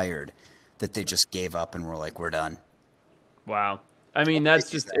fucking tired that they just gave up and were like, we're done. Wow. I mean, that's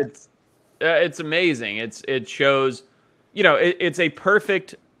just, it's amazing. It shows, you know, it's a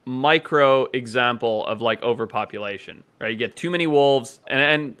perfect micro example of like overpopulation, right? You get too many wolves,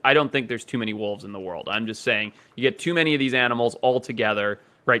 and I don't think there's too many wolves in the world. I'm just saying you get too many of these animals all together,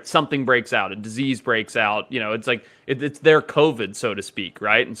 right? Something breaks out, a disease breaks out, you know, it's like, it's their COVID, so to speak,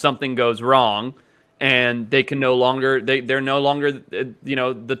 right? And something goes wrong and they can no longer, they're no longer, you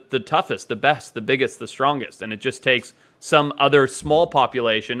know, the toughest, the best, the biggest, the strongest. And it just takes some other small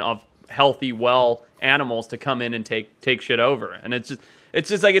population of healthy, well animals to come in and take shit over. And it's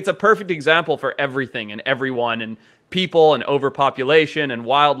just like, it's a perfect example for everything and everyone and people and overpopulation and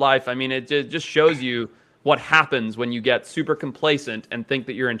wildlife. I mean, it just shows you what happens when you get super complacent and think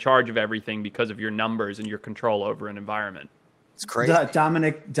that you're in charge of everything because of your numbers and your control over an environment. It's crazy.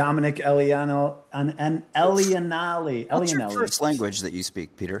 Dominic Elianali. What's your first language that you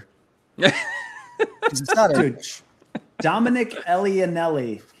speak, Peter? It's not English. Dominic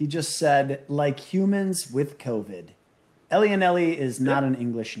Elianelli, he just said, like humans with COVID. Elianelli is not an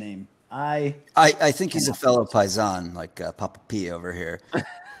English name. I think he's a fellow Paisan, like Papa P over here.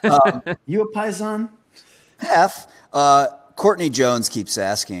 You a Paisan? Half. Courtney Jones keeps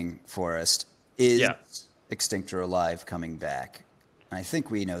asking Forrest, is Extinct or Alive coming back? I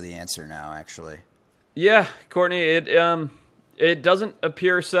think we know the answer now, actually. Yeah, Courtney, it doesn't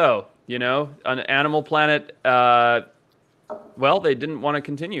appear so. You know, on Animal Planet, well, they didn't want to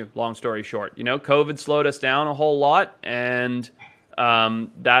continue, long story short. You know, COVID slowed us down a whole lot, and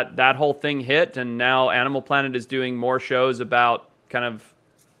that whole thing hit, and now Animal Planet is doing more shows about kind of,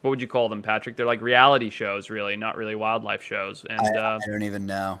 what would you call them, Patrick? They're like reality shows, really, not really wildlife shows. And I don't even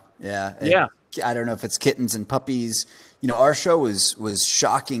know. Yeah. I don't know if it's kittens and puppies. You know, our show was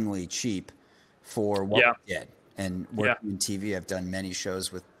shockingly cheap for what we did. And working in TV, I've done many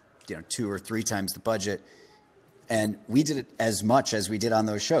shows with, 2 or 3 times the budget. And we did it as much as we did on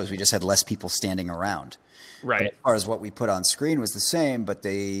those shows. We just had less people standing around. Right. But as far as what we put on screen was the same, but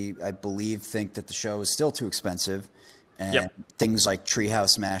they, I believe, think that the show is still too expensive. And things like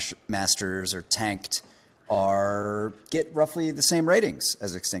Treehouse Masters or Tanked get roughly the same ratings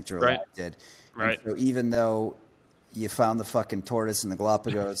as Extinct or Alive did. Right. And so even though you found the fucking tortoise in the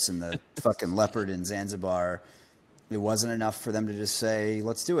Galapagos and the fucking leopard in Zanzibar, It wasn't enough for them to just say,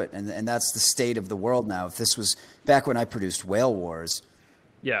 let's do it. And that's the state of the world now. If this was back when I produced Whale Wars,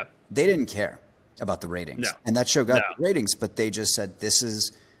 yeah, they didn't care about the ratings. No. And that show got No. ratings, but they just said, this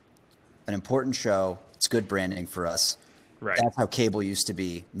is an important show. It's good branding for us. Right. That's how cable used to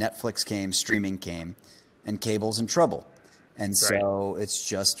be. Netflix came, streaming came, and cable's in trouble. And so it's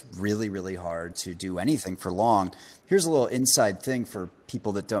just really, really hard to do anything for long. Here's a little inside thing for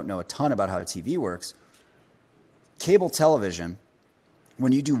people that don't know a ton about how TV works. Cable television,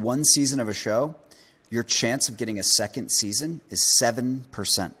 when you do one season of a show, your chance of getting a second season is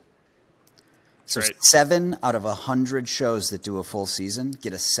 7%. So 7 out of 100 shows that do a full season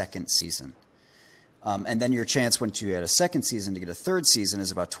get a second season. And then your chance once you get a second season to get a third season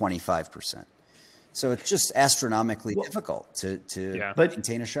is about 25%. So it's just astronomically difficult to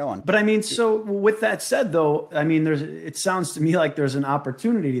maintain a show on. But I mean, so with that said, though, I mean, it sounds to me like there's an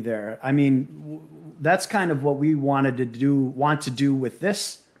opportunity there. I mean, that's kind of what we want to do with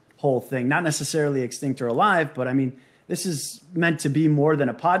this whole thing. Not necessarily Extinct or Alive, but I mean, this is meant to be more than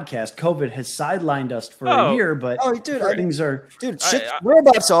a podcast. COVID has sidelined us for a year, but we're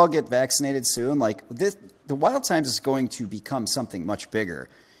about to all get vaccinated soon. Like the Wild Times is going to become something much bigger.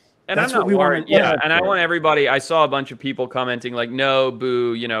 And that's what we want. Yeah, and I want everybody. I saw a bunch of people commenting like, "No,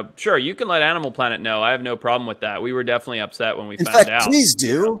 boo." You know, sure, you can let Animal Planet know. I have no problem with that. We were definitely upset when we found out. Please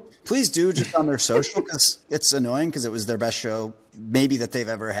do just on their social, because it's annoying because it was their best show maybe that they've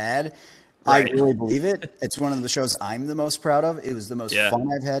ever had. Right. I really believe it. It's one of the shows I'm the most proud of. It was the most fun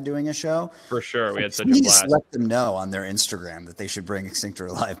I've had doing a show. For sure, we had such a blast. Let them know on their Instagram that they should bring Extinct or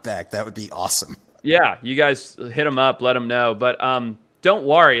Alive back. That would be awesome. Yeah, you guys hit them up, let them know. But don't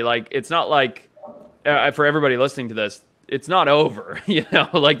worry, like it's not like for everybody listening to this, it's not over. You know,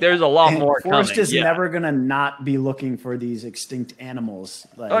 like there's a lot more coming. Forrest is never gonna not be looking for these extinct animals.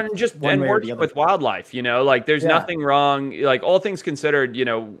 Like, and working with wildlife. You know, like there's nothing wrong. Like all things considered, you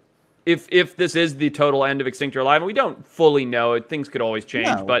know, if this is the total end of Extinct or Alive, and we don't fully know it, things could always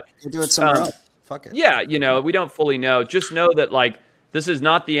change. But we'll do it somewhere else. Fuck it. Yeah, you know, we don't fully know. Just know that like this is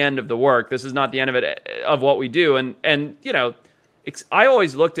not the end of the work. This is not the end of it of what we do. And you know. I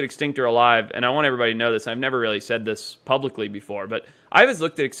always looked at Extinct or Alive, and I want everybody to know this. I've never really said this publicly before, but I always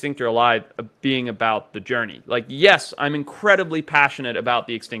looked at Extinct or Alive being about the journey. Like, yes, I'm incredibly passionate about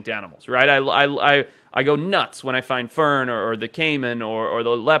the extinct animals, right? I go nuts when I find fern or the caiman or the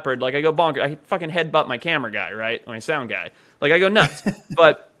leopard. Like, I go bonkers. I fucking headbutt my camera guy, right? My sound guy. Like, I go nuts.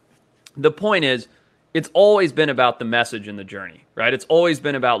 But the point is, it's always been about the message and the journey, right? It's always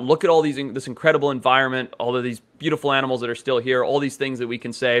been about, look at all this incredible environment, all of these beautiful animals that are still here, all these things that we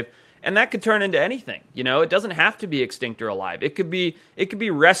can save. And that could turn into anything. You know, it doesn't have to be Extinct or Alive. It could be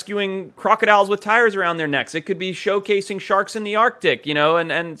rescuing crocodiles with tires around their necks. It could be showcasing sharks in the Arctic, you know,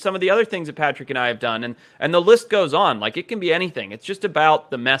 and some of the other things that Patrick and I have done. And the list goes on. Like, it can be anything. It's just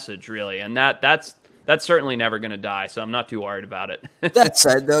about the message, really. And that's certainly never going to die, so I'm not too worried about it. That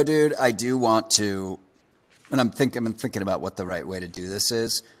said, though, dude, I do want to, and I'm thinking about what the right way to do this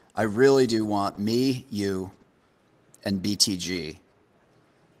is. I really do want me, you, and BTG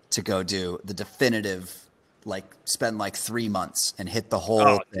to go do the definitive, like spend like 3 months and hit the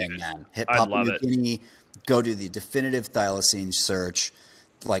whole thing, man. Hit Papua New Guinea, go do the definitive thylacine search,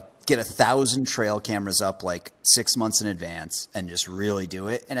 like get 1,000 trail cameras up like 6 months in advance and just really do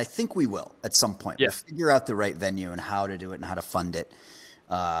it. And I think we will at some point. Yeah. We'll figure out the right venue and how to do it and how to fund it.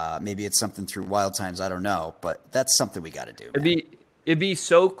 Maybe it's something through Wild Times. I don't know, but that's something we got to do. It'd be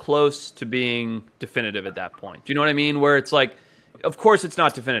so close to being definitive at that point. Do you know what I mean? Where it's like, of course it's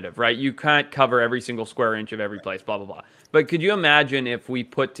not definitive, right? You can't cover every single square inch of every place, blah, blah, blah. But could you imagine if we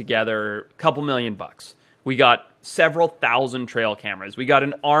put together a couple $1 million? We got several thousand trail cameras. We got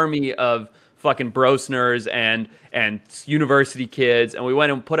an army of fucking brosners and university kids, and we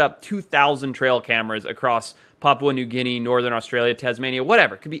went and put up 2,000 trail cameras across Papua New Guinea, Northern Australia, Tasmania,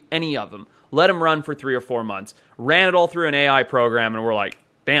 whatever. It could be any of them. Let them run for 3 or 4 months. Ran it all through an AI program, and we're like,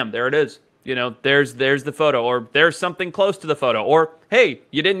 bam, there it is. You know, there's the photo, or there's something close to the photo, or hey,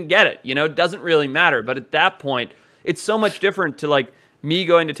 you didn't get it. You know, it doesn't really matter. But at that point, it's so much different to like me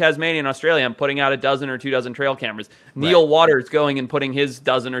going to Tasmania and Australia and putting out 12 or 24 trail cameras. Neil Waters going and putting his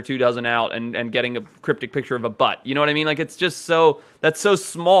 12 or 24 out and getting a cryptic picture of a butt. You know what I mean? Like, it's just that's so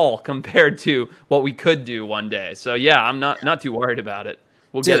small compared to what we could do one day. So yeah, I'm not too worried about it.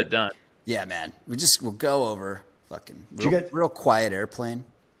 We'll get it done. Yeah, man. We'll go over fucking real quiet airplane.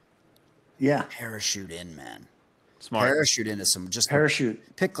 Yeah. Parachute in, man. Smart. Parachute into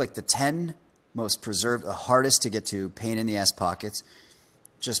parachute. Pick like the 10 most preserved, the hardest to get to, pain in the ass pockets.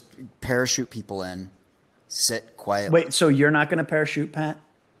 Just parachute people in, sit quietly. Wait, so you're not going to parachute, Pat?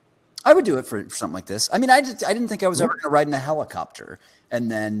 I would do it for something like this. I mean, I didn't think I was ever going to ride in a helicopter,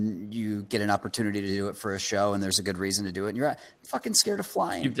 and then you get an opportunity to do it for a show, and there's a good reason to do it. And you're fucking scared of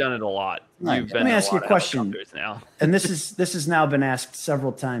flying. You've done it a lot. Let me ask you a question now. And this has now been asked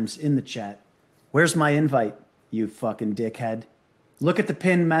several times in the chat. Where's my invite, you fucking dickhead? Look at the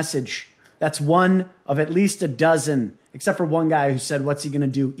pinned message. That's one of at least a dozen, except for one guy who said, "What's he going to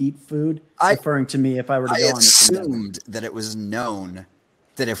do? Eat food?" Referring to me if I were to go on this. I assumed that it was known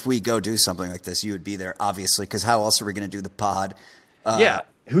that if we go do something like this, you would be there, obviously, because how else are we going to do the pod? Yeah.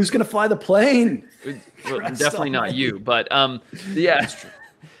 Who's going to fly the plane? Well, definitely not you, but yeah.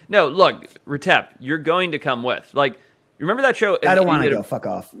 No, look, Retep, you're going to come with. Like, remember that show? I don't want to go. Fuck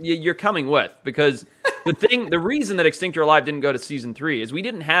off. You're coming with, because the reason that Extinct or Alive didn't go to season 3 is we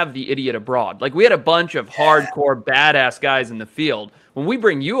didn't have the idiot abroad. Like, we had a bunch of hardcore badass guys in the field. When we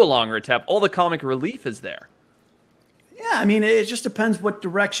bring you along, Retep, all the comic relief is there. Yeah, I mean, it just depends what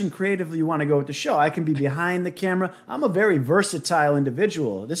direction creatively you want to go with the show. I can be behind the camera. I'm a very versatile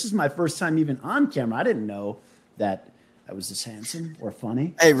individual. This is my first time even on camera. I didn't know that I was this handsome or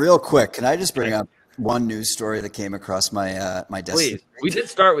funny. Hey, real quick, can I just bring up one news story that came across my my desk? Please. We did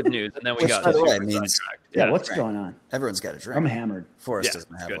start with news, and then we got what's going on? Everyone's got a drink. I'm hammered. Forrest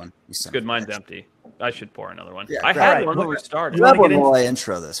doesn't have one. It's good. Mine's empty. I should pour another one. Yeah, I had one when we started. Grab one while I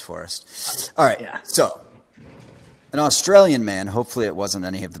intro this, Forrest. All right. Yeah. So, an Australian man. Hopefully, it wasn't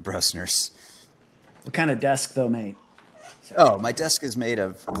any of the Brosners. What kind of desk, though, mate? Oh, my desk is made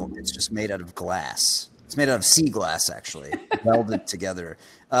of. It's just made out of glass. It's made out of sea glass, actually, welded together.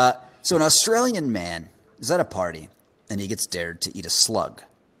 So, an Australian man is at a party, and he gets dared to eat a slug.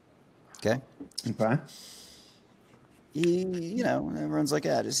 Okay. Okay. Everyone's like,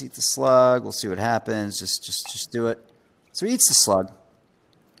 "Yeah, just eat the slug. We'll see what happens. Just do it." So he eats the slug.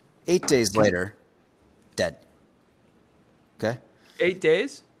 8 days later, dead. Okay. 8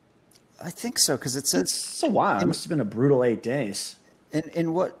 days? I think so, because it says. So wow, it must have been a brutal 8 days.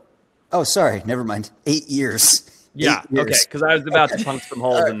 In what? Oh, sorry. Never mind. 8 years. Yeah. 8 years. Okay. Because I was about to punch some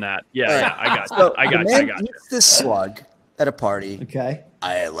holes in that. Yeah. Yeah. I got you. So I got the you. man eats this slug at a party. Okay.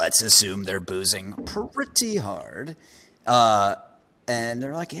 Let's assume they're boozing pretty hard. And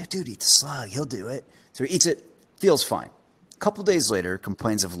they're like, "Yeah, dude, eat the slug. He'll do it." So he eats it, feels fine. A couple days later,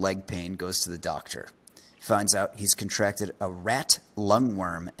 complains of leg pain, goes to the doctor. Finds out he's contracted a rat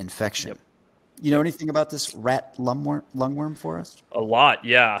lungworm infection. Yep. You know anything about this rat lungworm, Forrest? A lot,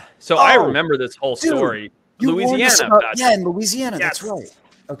 yeah. So I remember this whole story. Louisiana. In Louisiana, yes. That's right.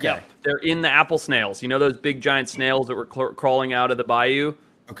 Okay. Yeah, they're in the apple snails. You know those big giant snails that were crawling out of the bayou?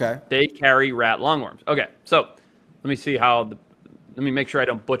 Okay. They carry rat lungworms. Okay, so let me see let me make sure I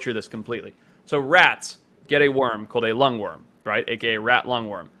don't butcher this completely. So rats get a worm called a lungworm, right? AKA rat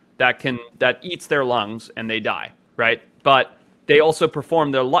lungworm that eats their lungs and they die, right? But they also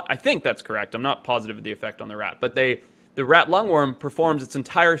perform I think that's correct. I'm not positive of the effect on the rat, but the rat lungworm performs its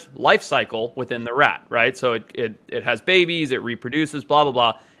entire life cycle within the rat, right? So it has babies, it reproduces, blah, blah,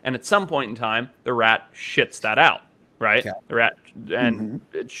 blah. And at some point in time, the rat shits that out, right? Okay. The rat, and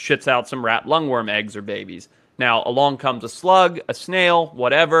it shits out some rat lungworm eggs or babies. Now, along comes a slug, a snail,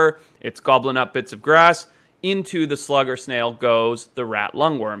 whatever. It's gobbling up bits of grass. Into the slug or snail goes the rat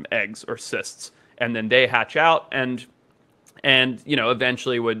lungworm eggs or cysts. And then they hatch out and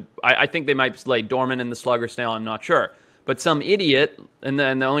eventually I think they might lay dormant in the slug or snail, I'm not sure. But some idiot, and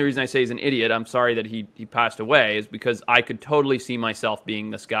then the only reason I say he's an idiot, I'm sorry that he passed away, is because I could totally see myself being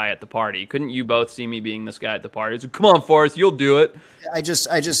this guy at the party. Couldn't you both see me being this guy at the party? So, come on, Forrest, you'll do it. I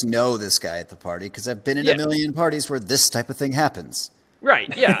just know this guy at the party because I've been in a million parties where this type of thing happens.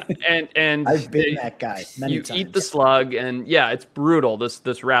 Right, yeah. And I've been that guy many times. You eat the slug, and yeah, it's brutal.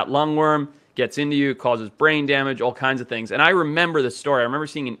 This rat lungworm gets into you, causes brain damage, all kinds of things. And I remember this story. I remember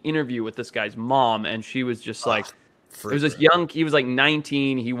seeing an interview with this guy's mom, and she was just like, it was this young, he was like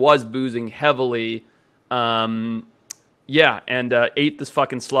 19, he was boozing heavily, and ate this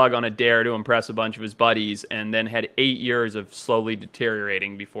fucking slug on a dare to impress a bunch of his buddies, and then had 8 years of slowly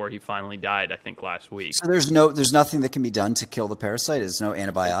deteriorating before he finally died, I think last week. So there's nothing that can be done to kill the parasite? There's no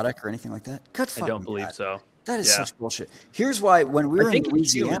antibiotic or anything like that? I don't believe so. That is such bullshit. Here's why, when we were in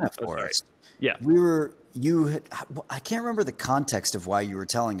Louisiana, Forrest, I can't remember the context of why you were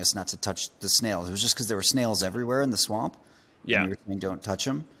telling us not to touch the snails. It was just because there were snails everywhere in the swamp. Yeah. And you were saying don't touch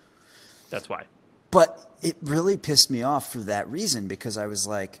them. That's why. But it really pissed me off for that reason, because I was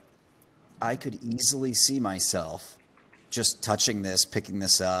like, I could easily see myself just touching this, picking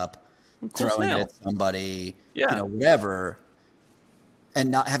this up, throwing it at somebody, whatever, and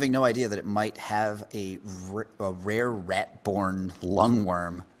not having no idea that it might have a rare rat-born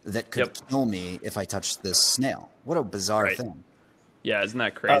lungworm that could kill me if I touched this snail. What a bizarre thing. Yeah, isn't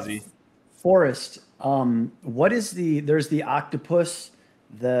that crazy? Forrest, what is there's the octopus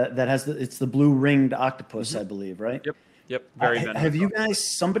that has it's the blue ringed octopus, I believe, right? Yep. Very venomous. Have you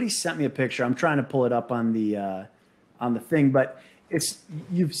guys, somebody sent me a picture. I'm trying to pull it up on the thing, but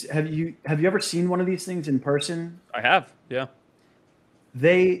have you ever seen one of these things in person? I have, yeah.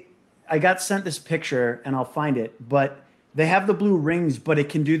 I got sent this picture and I'll find it, but they have the blue rings, but it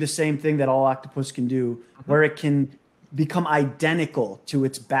can do the same thing that all octopus can do, where it can become identical to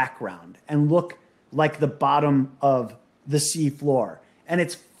its background and look like the bottom of the sea floor. And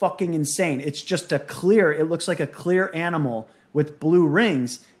it's fucking insane. It's just it looks like a clear animal with blue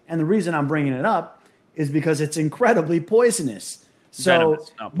rings. And the reason I'm bringing it up is because it's incredibly poisonous. So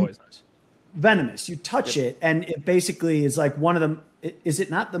Venomous, not poisonous. Venomous. You touch it and it basically is like one of them. Is it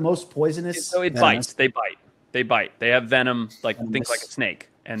not the most poisonous? So it bites. They bite. They have venom, think like a snake,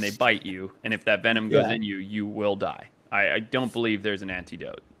 and they bite you. And if that venom goes in you, you will die. I don't believe there's an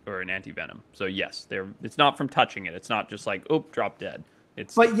antidote or an antivenom. So yes, it's not from touching it. It's not just like, drop dead.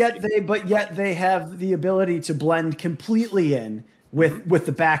 But yet they have the ability to blend completely in with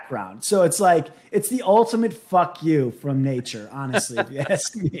the background. So it's like it's the ultimate fuck you from nature, honestly, if you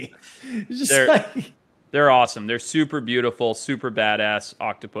ask me. It's just they're awesome. They're super beautiful, super badass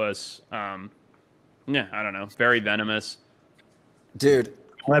octopus. I don't know. Very venomous. Dude.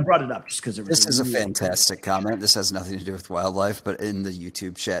 Well, I brought it up just because this is a fantastic comment. This has nothing to do with wildlife, but in the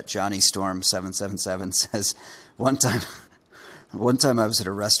YouTube chat, Johnny Storm 777 says, one time I was at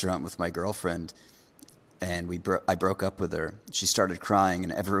a restaurant with my girlfriend, and I broke up with her. She started crying,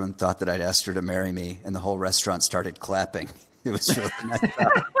 and everyone thought that I'd asked her to marry me, and the whole restaurant started clapping. It was really nice.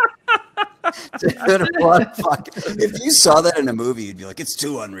 Dude, what fuck? If you saw that in a movie, you'd be like, it's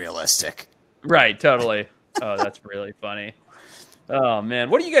too unrealistic. Right, totally. Oh, that's really funny. Oh, man.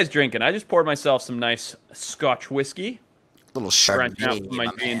 What are you guys drinking? I just poured myself some nice Scotch whiskey. Little Chardonnay. Out from my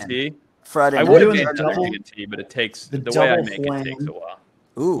G&T. Friday night. I would have another G&T, but it takes, the way I make it takes a while.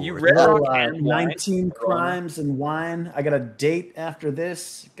 Ooh, you Red Rock and 19 crimes and wine. I got a date after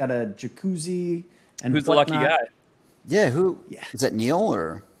this. Got a jacuzzi. And who's the lucky guy? Yeah, who? Yeah. Is that Neil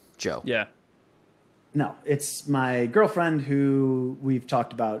or Joe? Yeah. No, it's my girlfriend who we've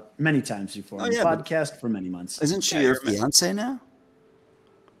talked about many times before on the podcast for many months. Isn't she your fiance now?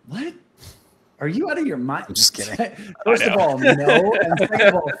 What? Are you out of your mind? I'm just kidding. First of all, no. And second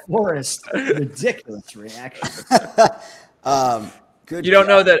of all, Forrest, ridiculous reaction. Good. You don't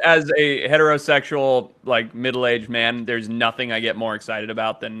know that as a heterosexual, middle-aged man, there's nothing I get more excited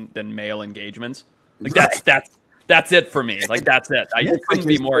about than male engagements. That's it for me. That's it. I couldn't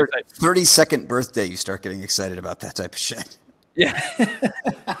be more excited. 32nd birthday, you start getting excited about that type of shit. Yeah.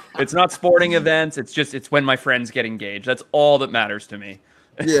 It's not sporting events. It's when my friends get engaged. That's all that matters to me.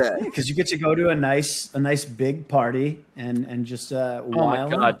 Yeah. Because you get to go to a nice big party and just oh my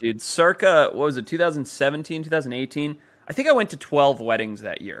God, dude. Circa, what was it, 2017, 2018? I think I went to 12 weddings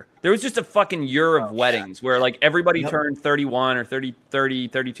that year. There was just a fucking year of weddings where everybody turned 31 or 30,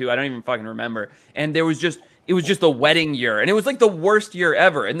 32. I don't even fucking remember. And it was just a wedding year. And it was the worst year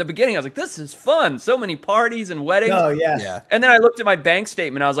ever. In the beginning, I was like, this is fun. So many parties and weddings. Oh, yeah. And then I looked at my bank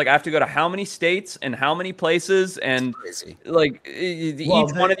statement. I was like, I have to go to how many states and how many places? And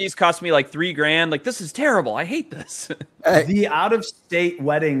each one of these cost me $3,000. This is terrible. I hate this. The out-of-state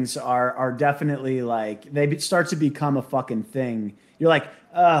weddings are definitely they start to become a fucking thing. You're like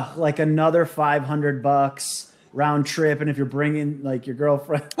another $500 round trip, and if you're bringing your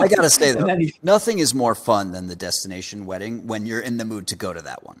girlfriend, I gotta say though, nothing is more fun than the destination wedding when you're in the mood to go to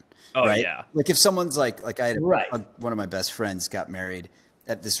that one. Oh right? yeah. If someone's I had one of my best friends got married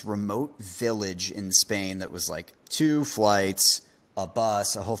at this remote village in Spain that was 2 flights, a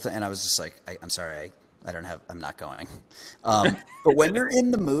bus, a whole thing, and I was just I'm sorry, I'm not going. But when you're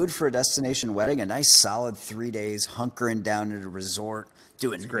in the mood for a destination wedding, a nice solid 3 days hunkering down at a resort,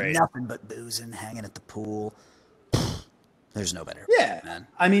 doing nothing but boozing, hanging at the pool. There's no better. Yeah. Man.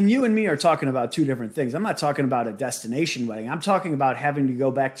 I mean, you and me are talking about two different things. I'm not talking about a destination wedding. I'm talking about having to go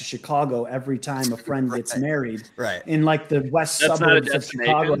back to Chicago every time a friend gets married. Right. In the west suburbs of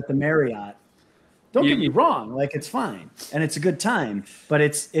Chicago at the Marriott. Don't get me wrong. It's fine. And it's a good time. But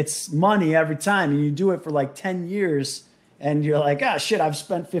it's money every time. And you do it for 10 years. And you're like, shit, I've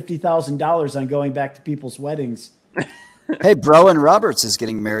spent $50,000 on going back to people's weddings. Hey, Broen Roberts is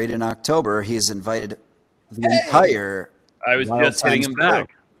getting married in October. He's invited the entire... I was just hitting him back.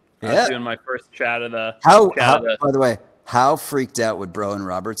 I was doing my first chat of the... By the way, how freaked out would Broen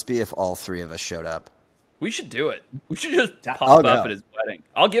Roberts be if all 3 of us showed up? We should do it. We should just pop up at his wedding.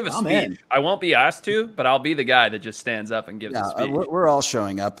 I'll give a speech. Man. I won't be asked to, but I'll be the guy that just stands up and gives a speech. We're all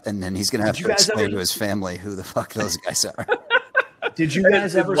showing up, and then he's going to have to explain to his family who the fuck those guys are. Did you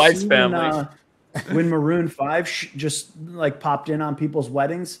guys ever see family. when Maroon 5 just like popped in on people's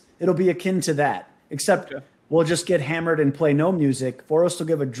weddings? It'll be akin to that, except we'll just get hammered and play no music. Forrest will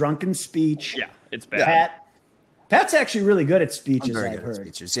give a drunken speech. Yeah, it's bad. Pat's actually really good at speeches. I'm very I've good at heard.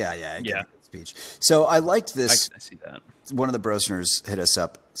 speeches. Yeah. Speech. So I liked this. I see that. One of the Brosners hit us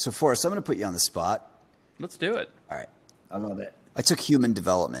up. So Forrest, I'm going to put you on the spot. Let's do it. All right. I love it. I took human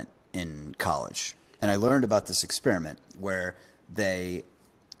development in college, and I learned about this experiment where they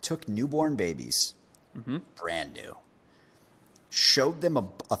took newborn babies, brand new, showed them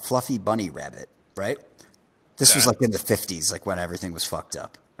a fluffy bunny rabbit, right? This was like in the 50s, like when everything was fucked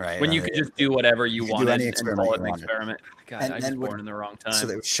up, right? When you could just do whatever you wanted do any and experiment call it you an wanted. experiment. God, I was born in the wrong time. So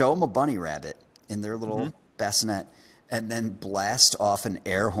they would show them a bunny rabbit in their little bassinet and then blast off an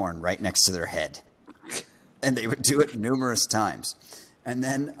air horn right next to their head. And they would do it numerous times. And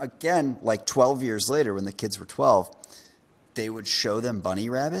then again, like 12 years later, when the kids were 12, they would show them bunny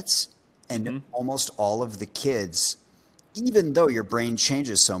rabbits. And almost all of the kids, even though your brain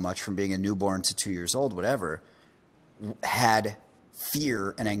changes so much from being a newborn to 2 years old, whatever, had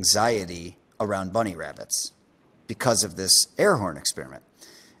fear and anxiety around bunny rabbits because of this air horn experiment.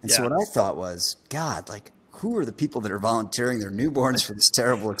 And so what I thought was, God, like, who are the people that are volunteering their newborns for this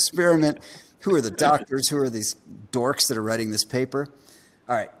terrible experiment? Who are the doctors? Who are these dorks that are writing this paper?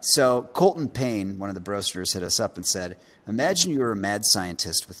 All right. So Colton Payne, one of the Brosters, hit us up and said, imagine you were a mad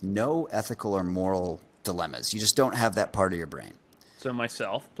scientist with no ethical or moral dilemmas. You just don't have that part of your brain. So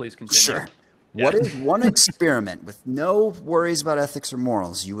myself, please continue. Sure. Yeah. What is one experiment with no worries about ethics or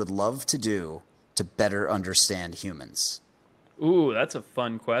morals you would love to do to better understand humans? Ooh, that's a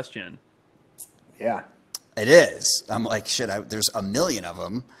fun question. Yeah. It is. I'm like, shit, there's a million of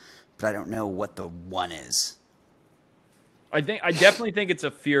them, but I don't know what the one is. I definitely think it's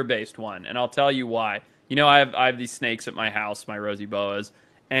a fear-based one, and I'll tell you why. You know, I have these snakes at my house, my rosy boas,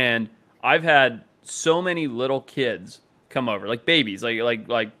 and I've had so many little kids come over, like babies, like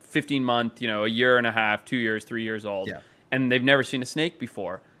 15-month, a year and a half, 2 years, 3 years old, and they've never seen a snake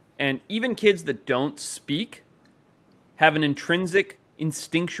before. And even kids that don't speak have an intrinsic,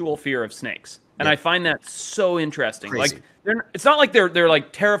 instinctual fear of snakes. And I find that so interesting. Crazy. Like, it's not like they're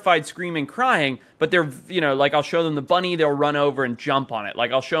like terrified, screaming, crying, but they're, like I'll show them the bunny, they'll run over and jump on it.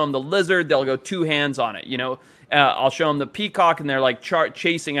 Like I'll show them the lizard, they'll go 2 hands on it. I'll show them the peacock and they're like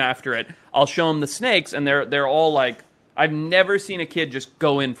chasing after it. I'll show them the snakes and they're all like, I've never seen a kid just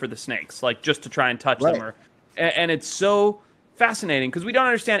go in for the snakes, like just to try and touch them. And it's so fascinating because we don't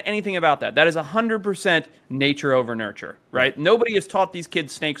understand anything about that. That is 100% nature over nurture, right? Nobody has taught these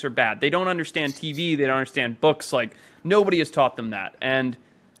kids snakes are bad. They don't understand TV. They don't understand books. Like nobody has taught them that. And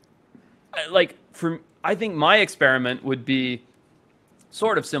I think my experiment would be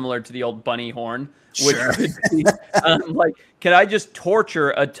sort of similar to the old bunny horn, which would be can I just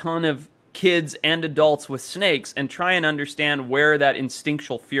torture a ton of kids and adults with snakes and try and understand where that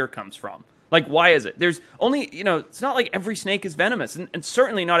instinctual fear comes from? Like, why is it? There's only, it's not like every snake is venomous, and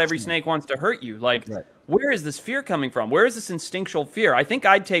certainly not every snake wants to hurt you. Like, where is this fear coming from? Where is this instinctual fear? I think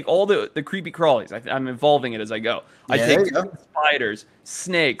I'd take all the creepy crawlies. I'm evolving it as I go. I take spiders,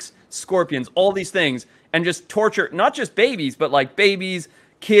 snakes, scorpions, all these things, and just torture not just babies, but like babies,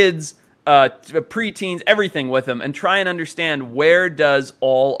 kids, preteens, everything with them, and try and understand where does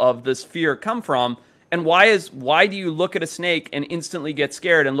all of this fear come from. And why do you look at a snake and instantly get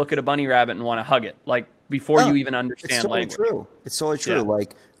scared and look at a bunny rabbit and want to hug it? Like before you even understand language. It's totally true. Yeah.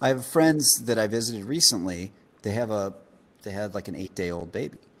 Like I have friends that I visited recently. They had like an 8-day-old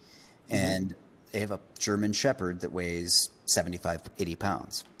baby, and they have a German Shepherd that weighs 75, 80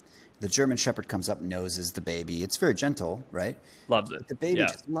 pounds. The German Shepherd comes up, noses the baby. It's very gentle, right? Loves it. But the baby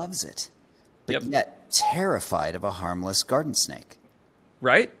just loves it, but yet terrified of a harmless garden snake.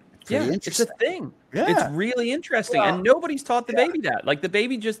 Right? Yeah, it's a thing. Yeah. It's really interesting, and nobody's taught the baby that. Like the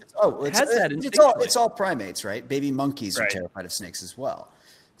baby just has that. It's all primates, right? Baby monkeys are terrified of snakes as well.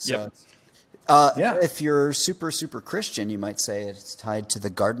 So, if you're super, super Christian, you might say it's tied to the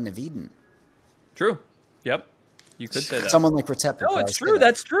Garden of Eden. True. Yep. You could say that. Someone like Retep. No, it's true.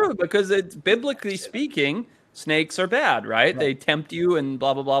 That's true because it's biblically speaking, snakes are bad, right? They tempt you and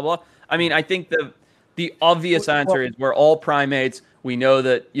blah blah blah blah. I mean, I think the obvious answer is we're all primates. We know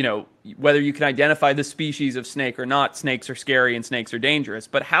that, whether you can identify the species of snake or not, snakes are scary and snakes are dangerous.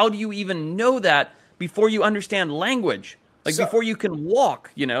 But how do you even know that before you understand language? Like before you can walk,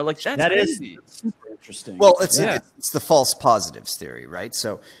 that's crazy. Super interesting. Well, it's the false positives theory, right?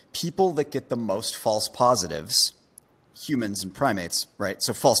 So people that get the most false positives, humans and primates, right?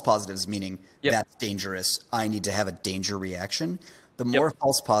 So false positives meaning that's dangerous. I need to have a danger reaction. The more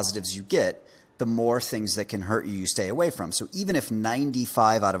false positives you get, the more things that can hurt you, you stay away from. So even if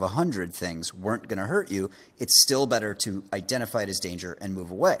 95 out of 100 things weren't going to hurt you, it's still better to identify it as danger and move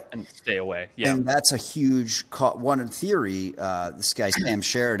away. And stay away. Yeah. And that's a huge one theory. This guy, Sam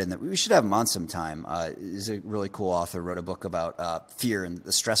Sheridan, that we should have him on sometime, is a really cool author, wrote a book about fear and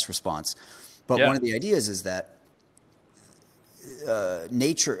the stress response. But one of the ideas is that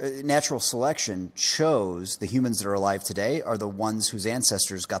natural selection chose the humans that are alive today are the ones whose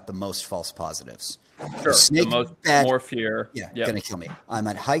ancestors got the most false positives. Sure, Snake, the most, bad, more fear. Yeah, gonna kill me. I'm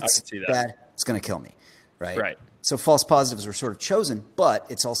at heights, bad, it's gonna kill me, right? Right. So false positives were sort of chosen, but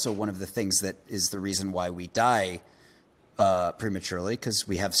it's also one of the things that is the reason why we die prematurely, because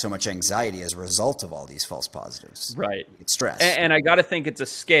we have so much anxiety as a result of all these false positives. Right. It's stress. And I got to think it's a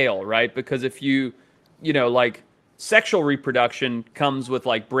scale, right? Because if you know, like sexual reproduction comes with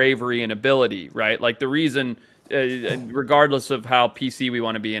like bravery and ability, right? Like the reason, regardless of how PC we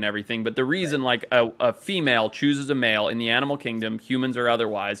want to be and everything, but the reason like a female chooses a male in the animal kingdom, humans or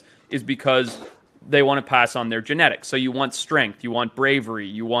otherwise, is because they want to pass on their genetics. So you want strength, you want bravery,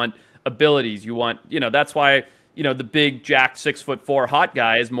 you want abilities, you want, you know, that's why, you know, the big jacked 6'4" hot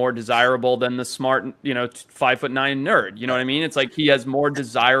guy is more desirable than the smart, you know, 5'9" nerd. You know what I mean? It's like he has more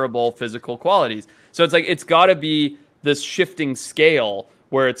desirable physical qualities. So it's like it's got to be this shifting scale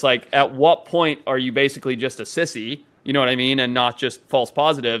where it's like, at what point are you basically just a sissy? You know what I mean? And not just false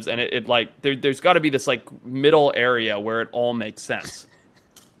positives. And it like there's got to be this like middle area where it all makes sense.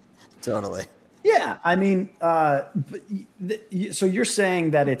 Totally. Yeah, I mean, so you're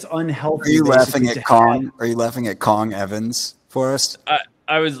saying that it's unhealthy. Are you laughing at Kong? Are you laughing at Kong Evans, Forrest?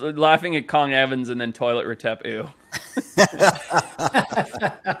 I was laughing at Kong Evans and then toilet retep. Ew.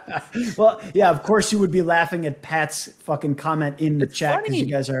 Well, yeah, of course you would be laughing at Pat's fucking comment in the chat because you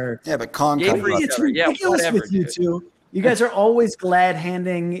guys are. Yeah, but Kong. It's ridiculous with you two. You guys are always glad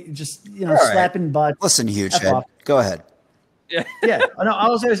handing, just slapping butts. Listen, huge head. Go ahead. Yeah. No,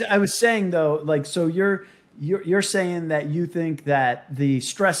 I was saying though, like, so you're saying that you think that the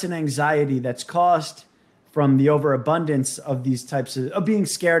stress and anxiety that's caused from the overabundance of these types of being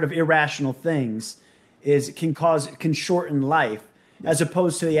scared of irrational things can shorten life, as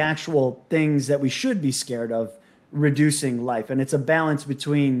opposed to the actual things that we should be scared of reducing life. And it's a balance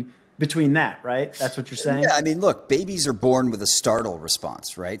between that, right? That's what you're saying? Yeah, I mean, look, babies are born with a startle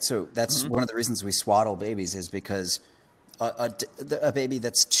response, right? So that's one of the reasons we swaddle babies, is because a baby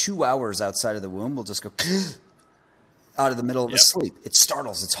that's 2 hours outside of the womb will just go out of the middle of sleep. It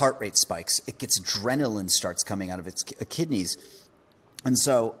startles, its heart rate spikes, it gets adrenaline starts coming out of its kidneys. And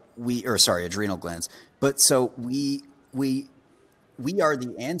so adrenal glands. But so we are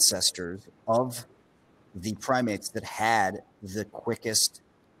the ancestors of the primates that had the quickest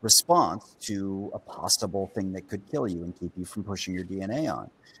response to a possible thing that could kill you and keep you from pushing your DNA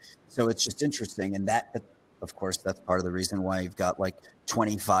on. So it's just interesting. And that, of course, that's part of the reason why you've got like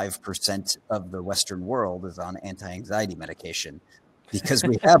 25% of the Western world is on anti-anxiety medication, because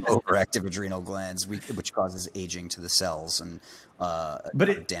we have overactive adrenal glands, which causes aging to the cells and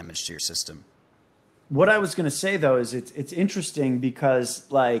damage to your system. What I was going to say, though, is it's interesting because,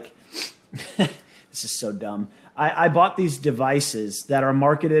 like, this is so dumb. I bought these devices that are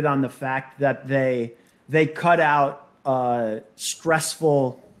marketed on the fact that they cut out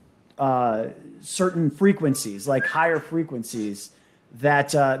stressful certain frequencies, like higher frequencies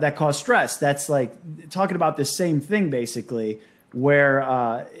that cause stress. That's like talking about the same thing, basically, where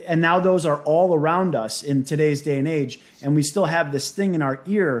and now those are all around us in today's day and age, and we still have this thing in our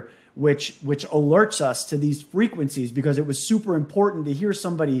ear which alerts us to these frequencies, because it was super important to hear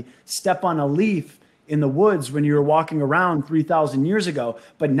somebody step on a leaf in the woods when you were walking around 3,000 years ago.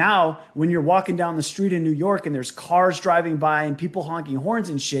 But now when you're walking down the street in New York and there's cars driving by and people honking horns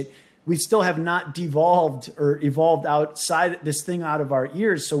and shit, we still have not devolved or evolved outside this thing out of our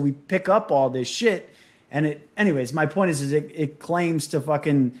ears. So we pick up all this shit. And anyways, my point is it claims to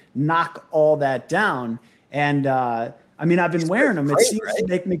fucking knock all that down. And I mean, I've been wearing them. It seems to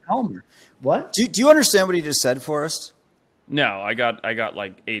make me calmer. What? Do you understand what he just said, Forrest? No, I got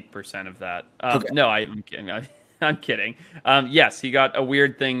like 8% of that. Okay. No, I'm kidding. I'm kidding. Yes, he got a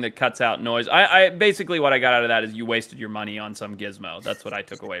weird thing that cuts out noise. I basically what I got out of that is you wasted your money on some gizmo. That's what I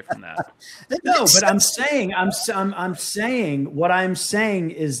took away from that. No, but I'm saying what I'm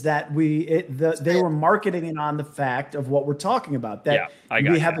saying is that they were marketing it on the fact of what we're talking about. That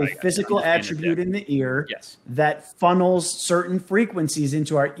we have a physical attribute in the ear that funnels certain frequencies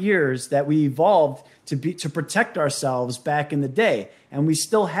into our ears that we evolved to protect ourselves back in the day, and we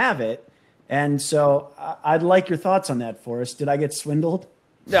still have it. And so I'd like your thoughts on that, Forrest. Did I get swindled?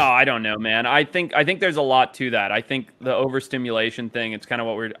 No, I don't know, man. I think there's a lot to that. I think the overstimulation thing, it's kind of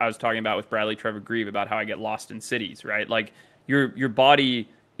what I was talking about with Bradley Trevor Grieve about how I get lost in cities, right? Like your body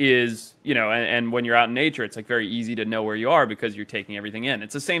is, and when you're out in nature, it's like very easy to know where you are because you're taking everything in.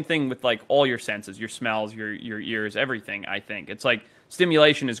 It's the same thing with like all your senses, your smells, your ears, everything, I think. It's like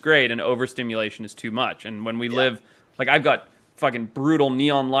stimulation is great and overstimulation is too much. And when we live, like I've got fucking brutal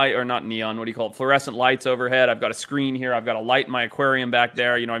neon light, or not neon, what do you call it, fluorescent lights overhead. I've got a screen here, I've got a light in my aquarium back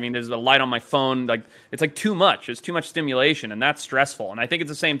there, I mean, there's a light on my phone. Like it's like too much, it's too much stimulation, and that's stressful. And I think it's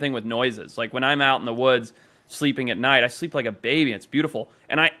the same thing with noises. Like when I'm out in the woods sleeping at night, I sleep like a baby, it's beautiful,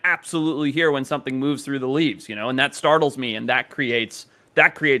 and I absolutely hear when something moves through the leaves, and that startles me, and that creates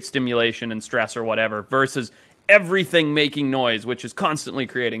stimulation and stress or whatever, versus everything making noise, which is constantly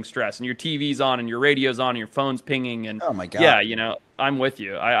creating stress, and your TV's on and your radio's on and your phone's pinging, and oh my god, yeah, I'm with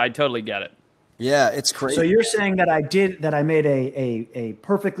you. I totally get it. Yeah, it's crazy. So you're saying that I made a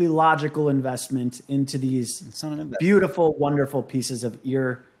perfectly logical investment into these beautiful, wonderful pieces of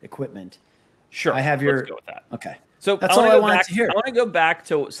ear equipment. Sure, I have let's go with that. Okay. So that's all I wanted to hear. I want to go back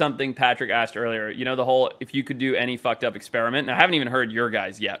to something Patrick asked earlier. The whole, if you could do any fucked up experiment. And I haven't even heard your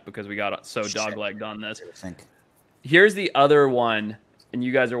guys yet because we got so dog-legged on this. Here's the other one, and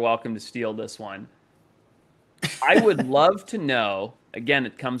you guys are welcome to steal this one. I would love to know, again,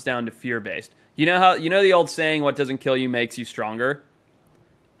 it comes down to fear-based. You know the old saying, what doesn't kill you makes you stronger?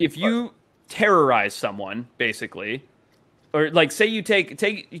 If you terrorize someone, basically, or like say you take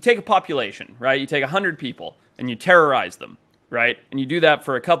a population, right? You take 100 people and you terrorize them, right? And you do that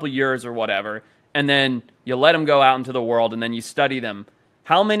for a couple years or whatever, and then you let them go out into the world and then you study them.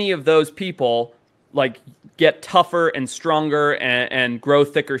 How many of those people like get tougher and stronger and grow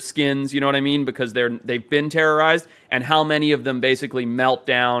thicker skins, you know what I mean? Because they've been terrorized, and how many of them basically melt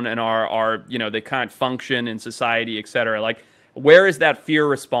down and are they can't function in society, etc. Like, where is that fear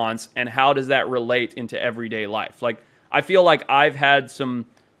response, and how does that relate into everyday life? Like, I feel like I've had some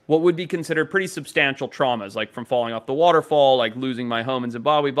what would be considered pretty substantial traumas, like from falling off the waterfall, like losing my home in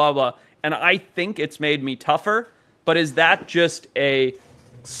Zimbabwe, blah, blah. And I think it's made me tougher, but is that just a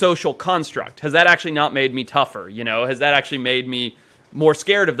social construct? Has that actually not made me tougher? Has that actually made me more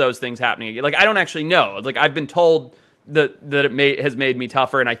scared of those things happening again? Like, I don't actually know. Like, I've been told that it has made me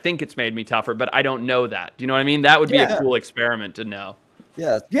tougher, and I think it's made me tougher, but I don't know that. Do you know what I mean? That would be a cool experiment to know.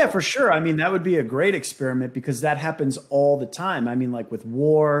 Yeah, for sure. I mean, that would be a great experiment because that happens all the time. I mean, like with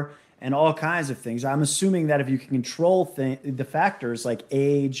war and all kinds of things. I'm assuming that if you can control the factors like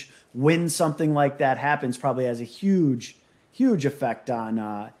age, when something like that happens, probably has a huge effect on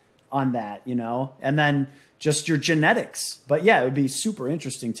that, and then just your genetics. But yeah, it would be super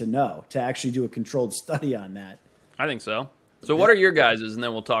interesting to actually do a controlled study on that. I think so. So what are your guys's, and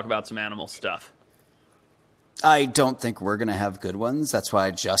then we'll talk about some animal stuff. I don't think we're going to have good ones. That's why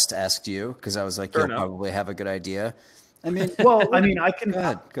I just asked you, because I was like, you'll probably have a good idea. I mean, I can. Go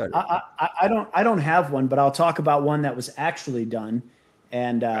ahead. I don't have one, but I'll talk about one that was actually done.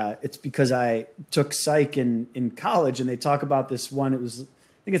 And it's because I took psych in college, and they talk about this one. I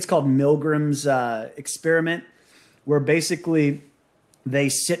think it's called Milgram's experiment, where basically they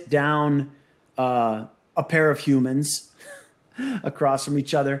sit down a pair of humans across from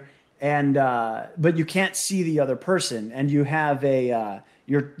each other, and but you can't see the other person, and you have the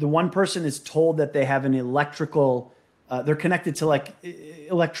one person is told that they have an electrical, they're connected to like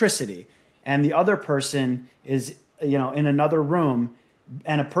electricity, and the other person is in another room.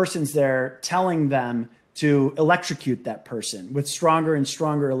 And a person's there telling them to electrocute that person with stronger and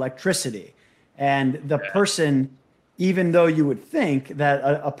stronger electricity. And the person, even though you would think that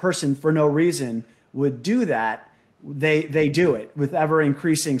a person for no reason would do that, they do it with ever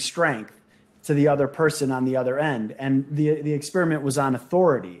increasing strength to the other person on the other end. And the experiment was on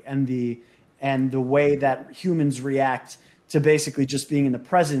authority and the way that humans react to basically just being in the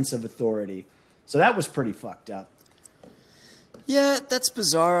presence of authority. So that was pretty fucked up. Yeah, that's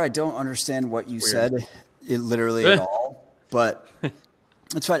bizarre. I don't understand what you said, literally at all. But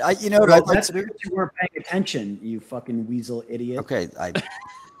it's fine. I'd like to do. You weren't paying attention, you fucking weasel idiot. Okay, yeah,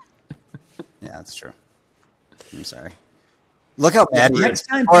 that's true. I'm sorry. Look how mad he is. Next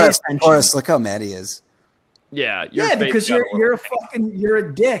time, pay attention. Horace, look how mad he is. Yeah, because you're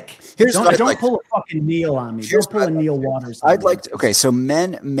a dick. Don't pull a fucking Neil on me. Don't pull a Neil Waters. I'd like to. Okay, so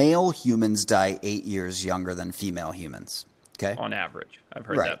male humans die 8 years younger than female humans. Okay. On average, I've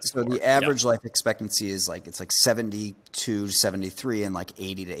heard that before. So the average life expectancy is like 72 to 73 and like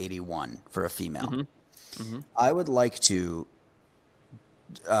 80 to 81 for a female. Mm-hmm. Mm-hmm. I would like to.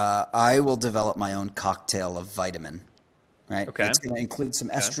 I will develop my own cocktail of vitamin. Right. Okay. It's going to include some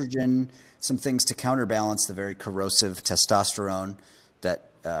estrogen, some things to counterbalance the very corrosive testosterone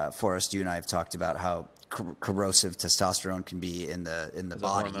that Forrest, you and I have talked about how corrosive testosterone can be in the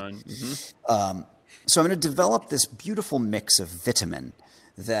body. So I'm going to develop this beautiful mix of vitamin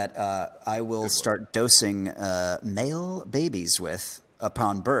that I will start dosing male babies with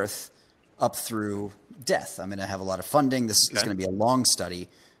upon birth up through death. I'm going to have a lot of funding. This is going to be a long study.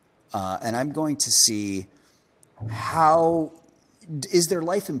 And I'm going to see how is their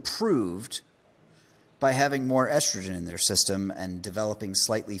life improved by having more estrogen in their system and developing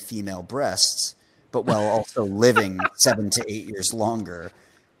slightly female breasts, but while also living 7 to 8 years longer.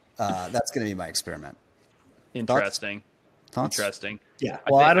 That's going to be my experiment. Interesting. Thoughts? Interesting. Yeah.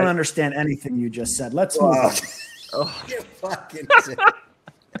 Well, I don't understand anything you just said. Let's move on. Oh, you fucking dick.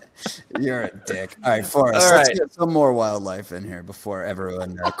 You're a dick. All right, Forrest, let's get some more wildlife in here before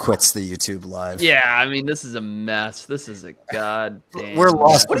everyone quits the YouTube live. Yeah, I mean, this is a mess. This is a goddamn We're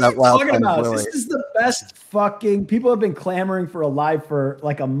lost What are you talking about? This is the best fucking... People have been clamoring for a live for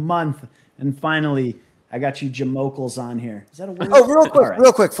like a month, and finally... I got you Jamocles on here. Is that a word? Oh,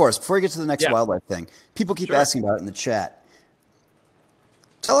 real quick, Forrest, before we get to the next wildlife thing. People keep asking about it in the chat.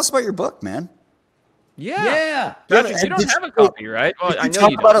 Tell us about your book, man. Yeah. Patrick, you don't have a copy, right? Well, I know you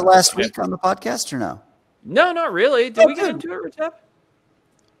talked about it last week on the podcast or no? No, not really. Did we get into it, Retep?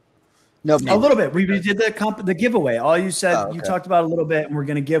 No, a little bit. We did the giveaway. All you said, you talked about a little bit, and we're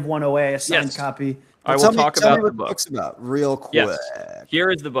going to give one away, a signed copy. I will talk about the book. Book's about real quick. Yes.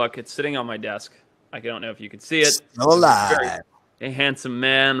 Here is the book. It's sitting on my desk. I don't know if you can see it. Still alive. A handsome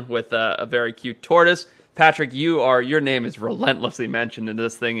man with a very cute tortoise. Patrick, your name is relentlessly mentioned in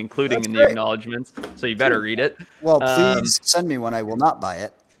this thing, including in the acknowledgments. So you better read it. Well, please send me one. I will not buy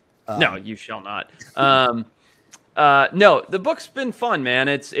it. No, you shall not. No, the book's been fun, man.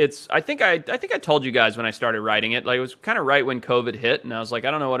 I think I told you guys when I started writing it, like it was kind of right when COVID hit, and I was like,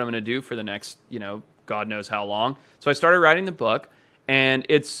 I don't know what I'm going to do for the next, God knows how long. So I started writing the book. And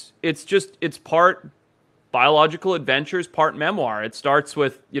it's part biological adventures, part memoir. It starts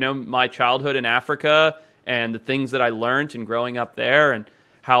with, my childhood in Africa and the things that I learned in growing up there and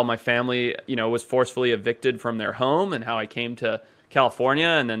how my family, was forcefully evicted from their home and how I came to California.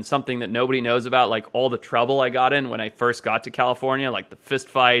 And then something that nobody knows about, like all the trouble I got in when I first got to California, like the fist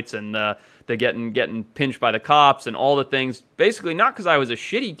fights and the getting pinched by the cops and all the things, basically not because I was a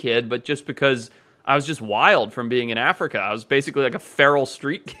shitty kid, but just because I was just wild from being in Africa. I was basically like a feral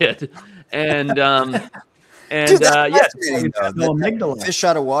street kid. And, Dude, the fish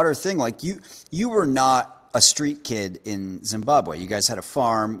out of water thing. Like you were not a street kid in Zimbabwe. You guys had a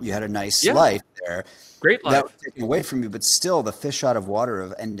farm. You had a nice life there. Great life. That was taken away from you, but still the fish out of water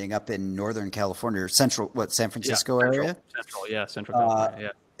of ending up in Northern California or San Francisco area? Central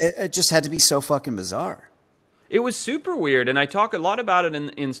California, It just had to be so fucking bizarre. It was super weird, and I talk a lot about it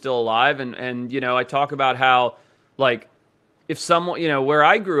in Still Alive, and I talk about how, like, if someone, where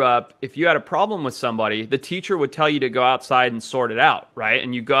I grew up, if you had a problem with somebody, the teacher would tell you to go outside and sort it out, right?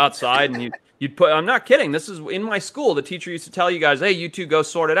 And you go outside and you'd put, I'm not kidding, this is in my school, the teacher used to tell you guys, hey, you two go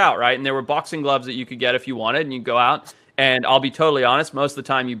sort it out, right? And there were boxing gloves that you could get if you wanted, and you go out, and I'll be totally honest, most of the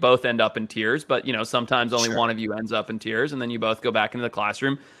time you both end up in tears, but, sometimes only one of you ends up in tears, and then you both go back into the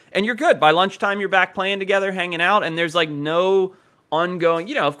classroom. And you're good. By lunchtime, you're back playing together, hanging out, and there's like no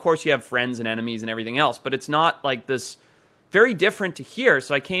ongoing, of course you have friends and enemies and everything else, but it's not like this very different to here.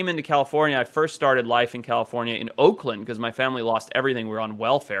 So I came into California. I first started life in California in Oakland because my family lost everything. We were on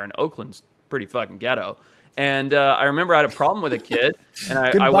welfare, and Oakland's pretty fucking ghetto. And I remember I had a problem with a kid.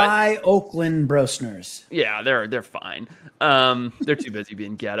 And Goodbye, Oakland Brosners. Yeah, they're fine. They're too busy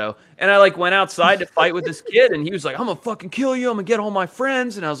being ghetto. And I went outside to fight with this kid, and he was like, "I'm gonna fucking kill you. I'm gonna get all my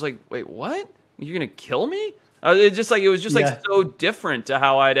friends." And I was like, "Wait, what? You're gonna kill me?" It was just so different to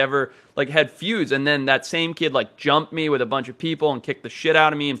how I'd ever had feuds. And then that same kid jumped me with a bunch of people and kicked the shit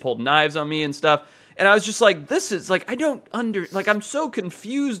out of me and pulled knives on me and stuff. And I was just like, this is I don't I'm so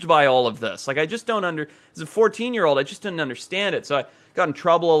confused by all of this. I just don't as a 14-year-old, I just didn't understand it. So I got in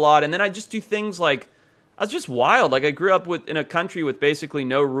trouble a lot. And then I just do things I was just wild. I grew up in a country with basically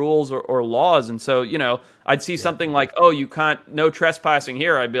no rules or laws. And so, I'd see something like, oh, you can't, no trespassing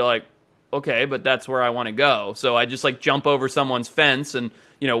here. I'd be like, okay, but that's where I want to go. So I just jump over someone's fence and,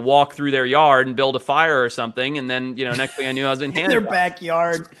 walk through their yard and build a fire or something. And then, next thing I knew, I was in their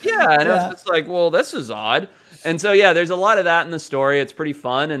backyard. Yeah. And I was just like, well, this is odd. And so, yeah, there's a lot of that in the story. It's pretty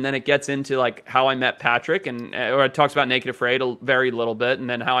fun. And then it gets into how I met Patrick, or it talks about Naked Afraid a very little bit. And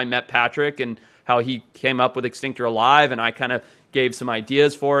then how I met Patrick and how he came up with Extinct or Alive. And I kind of gave some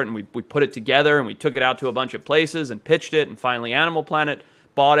ideas for it. And we put it together and we took it out to a bunch of places and pitched it. And finally Animal Planet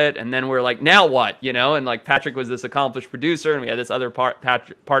bought it, and then we're like, now what, you know? And like Patrick was this accomplished producer, and we had this other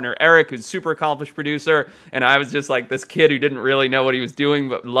partner, Eric, who's super accomplished producer, and I was just like this kid who didn't really know what he was doing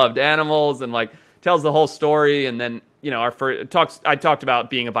but loved animals, and like tells the whole story. And then, you know, I talked about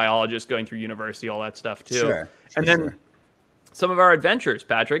being a biologist, going through university, all that stuff too. And then some of our adventures,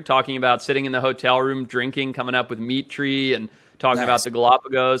 Patrick, talking about sitting in the hotel room, drinking, coming up with Meat Tree, and talking about the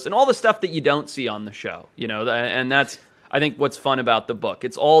Galapagos and all the stuff that you don't see on the show, you know. And that's, I think, what's fun about the book.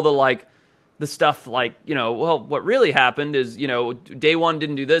 It's all the stuff like, you know, well, what really happened is, you know, day one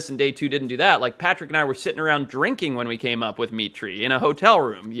didn't do this and day two didn't do that. Like Patrick and I were sitting around drinking when we came up with Meat Tree in a hotel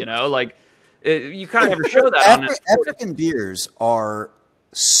room, you know, like you kind of never show that. African beers are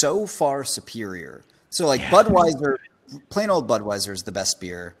so far superior. So like Budweiser, plain old Budweiser is the best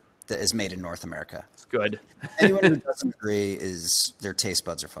beer that is made in North America. It's good. Anyone who doesn't agree is their taste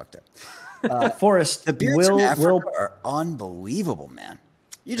buds are fucked up. Forrest, the beers in Africa are unbelievable, man.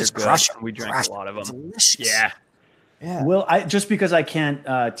 You just crush them. We drank a lot of them. Delicious. Yeah. Yeah. Will, just because I can't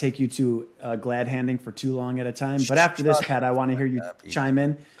take you to glad handing for too long at a time, but after this, Pat, I want to hear you chime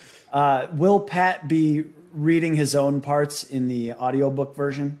in. Will Pat be reading his own parts in the audiobook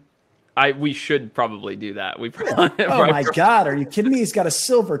version? We should probably do that. Oh my God, are you kidding me? He's got a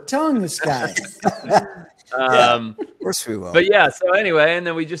silver tongue, this guy. Of course we will. But yeah, so anyway, and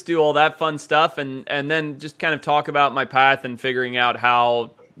then we just do all that fun stuff, and then just kind of talk about my path and figuring out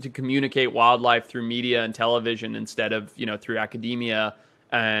how to communicate wildlife through media and television instead of, you know, through academia.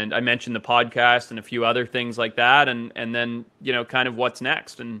 And I mentioned the podcast and a few other things like that, and then, you know, kind of what's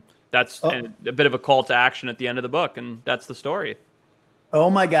next. And that's a bit of a call to action at the end of the book, and that's the story. Oh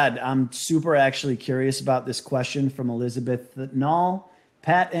my God, I'm super actually curious about this question from Elizabeth Nall.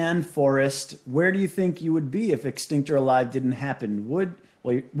 Pat and Forrest, where do you think you would be if Extinct or Alive didn't happen?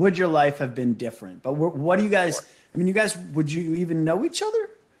 Would your life have been different? But what do you guys, I mean, would you even know each other,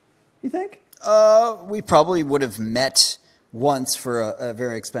 you think? We probably would have met once for a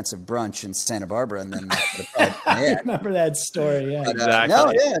very expensive brunch in Santa Barbara, and then I remember that story. Yeah, but, exactly.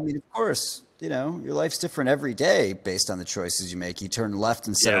 No, yeah, I mean, of course, you know, your life's different every day based on the choices you make. You turn left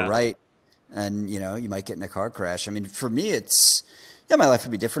instead of right, and you know, you might get in a car crash. I mean, for me, my life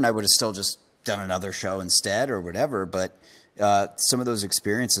would be different. I would have still just done another show instead or whatever. But some of those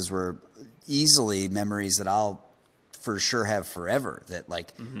experiences were easily memories that I'll for sure have forever. That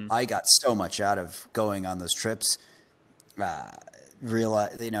like I got so much out of going on those trips.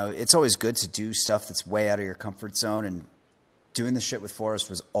 Realize, you know, it's always good to do stuff that's way out of your comfort zone, and doing the shit with Forrest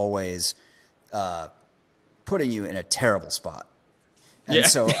was always putting you in a terrible spot. And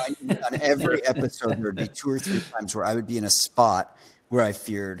so on every episode, there would be 2 or 3 times where I would be in a spot where I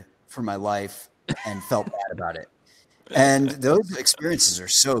feared for my life and felt bad about it. And those experiences are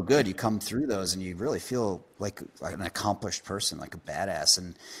so good. You come through those and you really feel like an accomplished person, like a badass.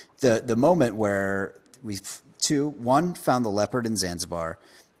 And the moment where one found the leopard in Zanzibar,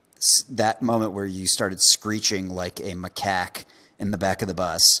 that moment where you started screeching like a macaque in the back of the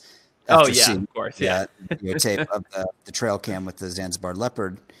bus. Oh yeah, of course. Yeah. Video tape of the trail cam with the Zanzibar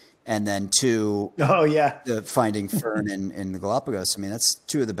leopard. And then 2, the finding Fern in the Galapagos. I mean, that's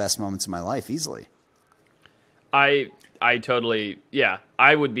 2 of the best moments of my life, easily. I totally,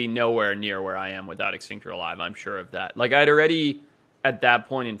 I would be nowhere near where I am without Extinct or Alive. I'm sure of that. Like I'd already at that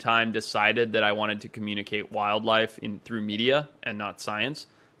point in time decided that I wanted to communicate wildlife through media and not science.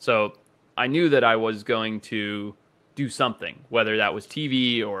 So I knew that I was going to do something, whether that was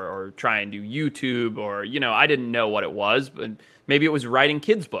TV or try and do YouTube, or, you know, I didn't know what it was, but maybe it was writing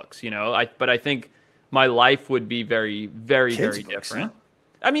kids' books, you know. But I think my life would be very, very, very different. Huh?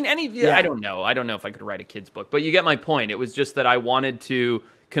 I mean, I don't know. I don't know if I could write a kid's book, but you get my point. It was just that I wanted to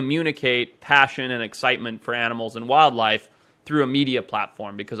communicate passion and excitement for animals and wildlife through a media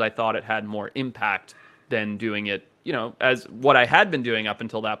platform, because I thought it had more impact than doing it, you know, as what I had been doing up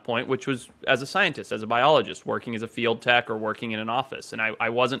until that point, which was as a scientist, as a biologist, working as a field tech or working in an office. And I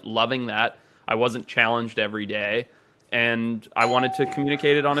wasn't loving that. I wasn't challenged every day. And I wanted to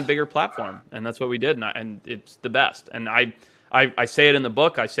communicate it on a bigger platform. And that's what we did. And it's the best. And I say it in the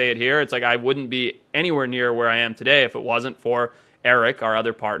book. I say it here. It's like I wouldn't be anywhere near where I am today if it wasn't for Eric, our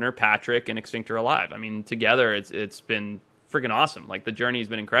other partner, Patrick, and Extinct or Alive. I mean, together, it's been freaking awesome. Like the journey's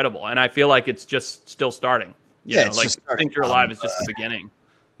been incredible. And I feel like it's just still starting. You know, like Extinct or Alive is just the beginning.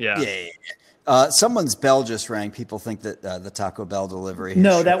 Someone's bell just rang. People think that the Taco Bell delivery.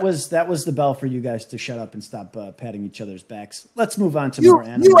 No, that was the bell for you guys to shut up and stop patting each other's backs. Let's move on to more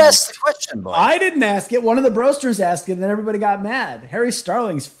animals. You asked the question, boy. I didn't ask it. One of the Broasters asked it, and then everybody got mad. Harry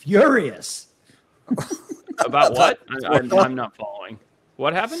Starling's furious. About what? I'm not following.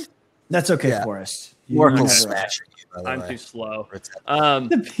 What happened? That's okay, Forrest. Oracle never smashing you, by the I'm way. too slow.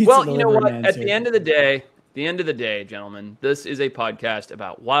 The pizza Well, you know delivery what? man's At here. the end of the day, gentlemen, this is a podcast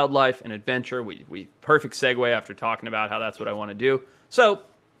about wildlife and adventure. We perfect segue after talking about how that's what I want to do. So,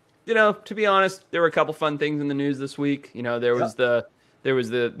 you know, to be honest, there were a couple fun things in the news this week. You know, there was the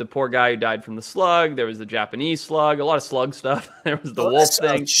poor guy who died from the slug. There was the Japanese slug. A lot of slug stuff. There was the wolf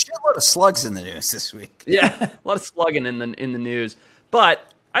thing. A shitload of slugs in the news this week. Yeah, a lot of slugging in the news.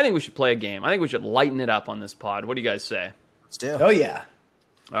 But I think we should play a game. I think we should lighten it up on this pod. What do you guys say? Let's do. Oh yeah.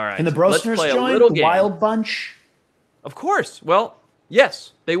 All right. Can the let's Brosners play a join little the game. Wild Bunch? Of course. Well,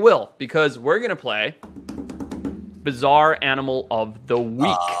 yes, they will, because we're going to play Bizarre Animal of the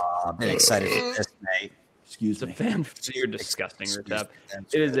Week. I've been excited for this, mate. Excuse It's me. a fan. You're disgusting, Ritep.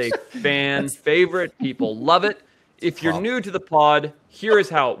 Excuse It is a fan favorite. People love it. If you're new to the pod, here is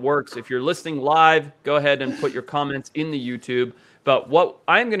how it works. If you're listening live, go ahead and put your comments in the YouTube. But what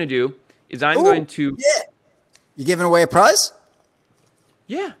I'm going to do is I'm going to... Yeah. You giving away a prize?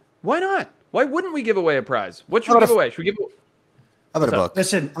 Yeah, why not? Why wouldn't we give away a prize? What should we give away? Should we give... How about a book?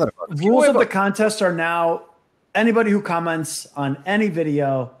 Listen, How about a book? rules of the contest are now anybody who comments on any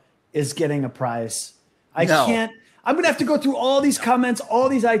video is getting a prize. I'm going to have to go through all these comments, all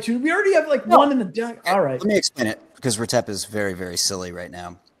these iTunes. We already have like one in the deck. All right. Let me explain it, because Ritep is very, very silly right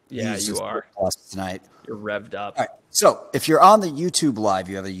now. Yeah, He's you just are. lost tonight. You're revved up. All right. So if you're on the YouTube live,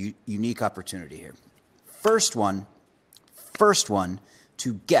 you have a unique opportunity here. First one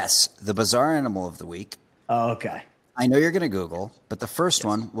to guess the bizarre animal of the week. Oh, okay. I know you're going to Google, but the first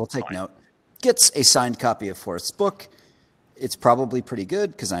one, we'll take note, gets a signed copy of Forrest's book. It's probably pretty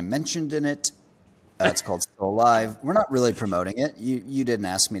good because I mentioned in it. It's called Still Alive. We're not really promoting it. You didn't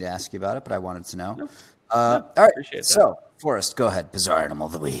ask me to ask you about it, but I wanted to know. All right. So, Forrest, go ahead. Bizarre Animal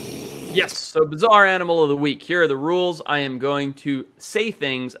of the Week. Yes. So, Bizarre Animal of the Week. Here are the rules. I am going to say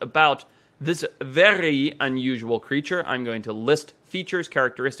things about this very unusual creature. I'm going to list features,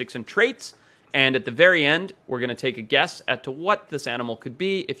 characteristics, and traits. And at the very end, we're going to take a guess as to what this animal could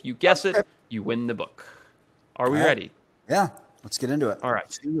be. If you guess it, you win the book. Are we ready? Yeah. Let's get into it. All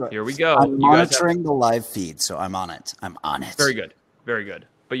right. Here we go. I'm monitoring the live feed, so I'm on it. Very good. Very good.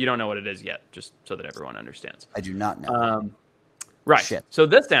 But you don't know what it is yet, just so that everyone understands. I do not know. Right. Shit. So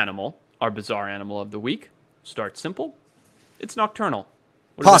this animal, our bizarre animal of the week, starts simple. It's nocturnal.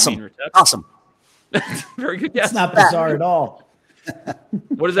 What does Possum. that mean, Ritep? Possum. Very good guess. It's not bizarre at all.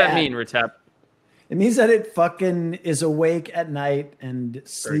 What does that mean, Ritep? It means that it fucking is awake at night and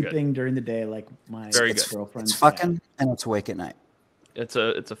sleeping during the day, like my girlfriend. It's fucking and it's awake at night. It's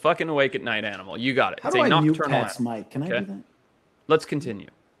a fucking awake at night animal. You got it. How It's do a I mute nocturnal Pat's animal. mic? Can I do that? Let's continue.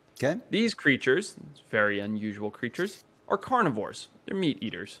 Okay. These creatures, very unusual creatures, are carnivores. They're meat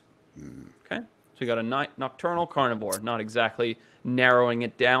eaters. Okay. So you got a nocturnal carnivore. Not exactly narrowing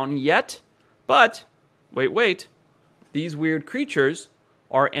it down yet, but wait. These weird creatures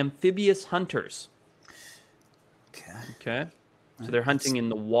are amphibious hunters. Okay. So they're hunting in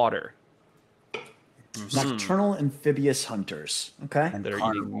the water. Nocturnal amphibious hunters. Okay. And That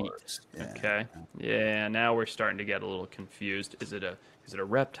are eating meat. Yeah. Okay. Yeah. Now we're starting to get a little confused. Is it a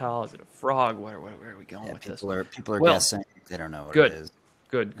reptile? Is it a frog? Where are we going with this? People are guessing. They don't know what it is.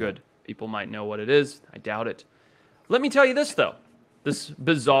 Good. People might know what it is. I doubt it. Let me tell you this though. This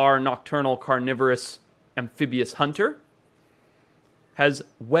bizarre nocturnal carnivorous amphibious hunter has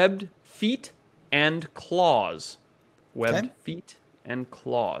webbed feet and claws. Webbed feet and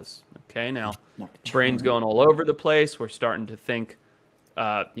claws. Okay, now brain's going all over the place. We're starting to think,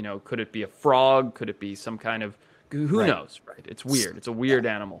 could it be a frog? Could it be some kind of, who knows, right? It's weird. It's a weird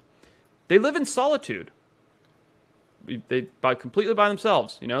animal. They live in solitude. Completely by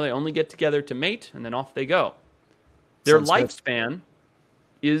themselves. They only get together to mate, and then off they go. Their lifespan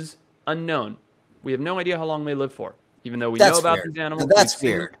is unknown. We have no idea how long they live for, even though we know about these animals. That's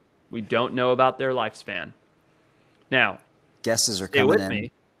weird. We don't know about their lifespan. Now, guesses are stay coming with in.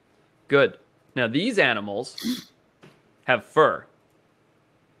 me. Good. Now, these animals have fur.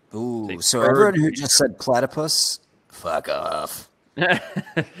 Ooh, so everyone who just said platypus, fuck off.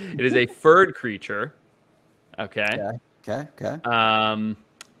 It is a furred creature. Okay. Okay.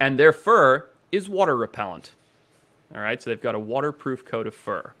 And their fur is water repellent. All right, so they've got a waterproof coat of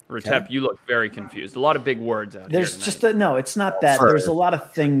fur. Ritep, you look very confused. A lot of big words out here. There's just no, it's not that. Fur. There's a lot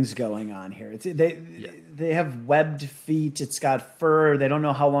of things going on here. They have webbed feet. It's got fur. They don't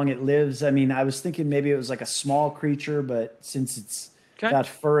know how long it lives. I mean, I was thinking maybe it was like a small creature, but since it's got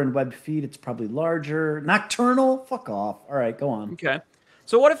fur and webbed feet, it's probably larger. Nocturnal? Fuck off. All right, go on. Okay.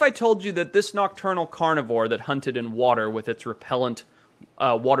 So what if I told you that this nocturnal carnivore that hunted in water with its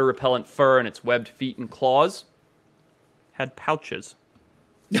water repellent fur and its webbed feet and claws had pouches?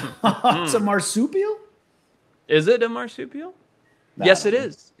 It's a marsupial? Is it a marsupial? Yes, it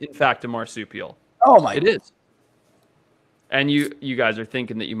is. In fact, a marsupial. Oh my! It is. And you guys are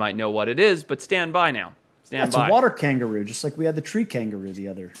thinking that you might know what it is, but stand by now. Stand by. It's a water kangaroo, just like we had the tree kangaroo the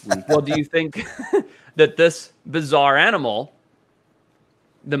other week. Well, do you think that this bizarre animal,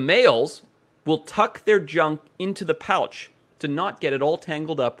 the males, will tuck their junk into the pouch to not get it all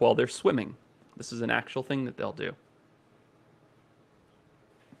tangled up while they're swimming? This is an actual thing that they'll do.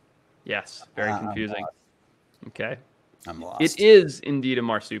 Yes, very confusing. Okay. I'm lost. It is indeed a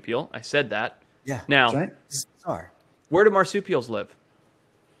marsupial. I said that. Yeah. Now, Right? Bizarre. where do marsupials live?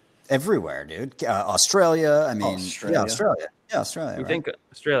 Everywhere, dude. Australia. I mean, Australia. yeah, Australia. Yeah, Australia. You right? think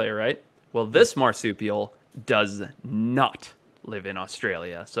Australia, right? Well, this marsupial does not live in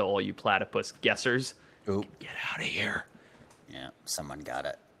Australia. So all you platypus guessers, Oop. get out of here. Yeah, someone got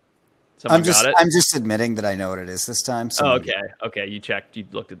it. Someone got it? I'm just admitting that I know what it is this time. Oh, okay. Okay. You checked. You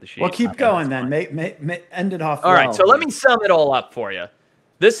looked at the sheet. Well, keep going then. End it off. All right. well. So let me sum it all up for you.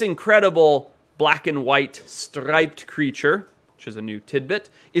 This incredible black and white striped creature, which is a new tidbit,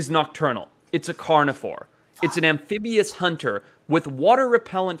 is nocturnal. It's a carnivore. It's an amphibious hunter with water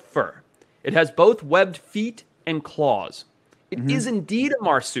repellent fur. It has both webbed feet and claws. It is indeed a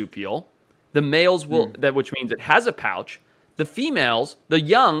marsupial. The males will, which means it has a pouch. The females, the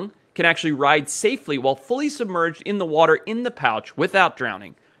young, can actually ride safely while fully submerged in the water in the pouch without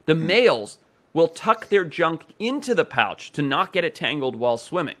drowning. The males will tuck their junk into the pouch to not get it tangled while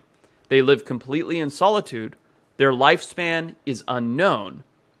swimming. They live completely in solitude. Their lifespan is unknown.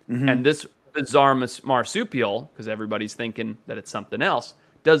 And this bizarre marsupial, because everybody's thinking that it's something else,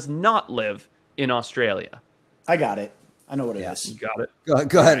 does not live in Australia. I got it. I know what it is. You got it.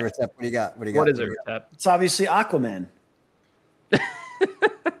 Go ahead, Recep. What do you got? What do you got? What is it, Recep? It's obviously Aquaman.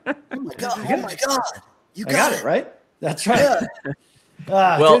 Oh my god! Oh my god! You I got it right. That's right.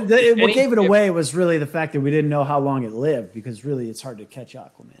 Well, what gave it away was really the fact that we didn't know how long it lived, because really it's hard to catch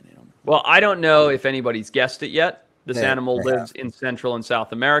Aquaman. You know. Well, I don't know if anybody's guessed it yet. This They animal lives have. in Central and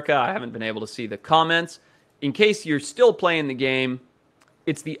South America. I haven't been able to see the comments. In case you're still playing the game,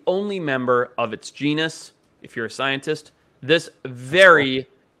 it's the only member of its genus, if you're a scientist. This very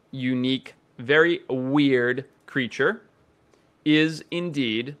unique, very weird creature is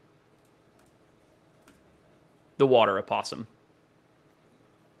indeed the water opossum.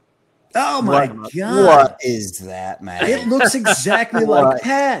 Oh my What god! is that, man? It looks exactly like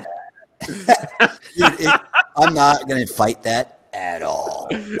Pat. Dude, I'm not going to fight that at all.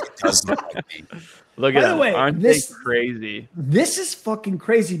 It does look like me. Look By at the them. way, Aren't this- they crazy? This is fucking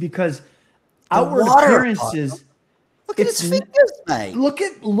crazy because outward water appearances. Look at It's- his fingers, mate.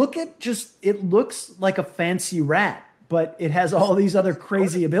 Look at just it looks like a fancy rat, but it has all these other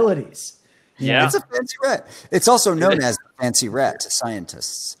crazy abilities. Yeah. It's a fancy rat. It's also known as the fancy rat to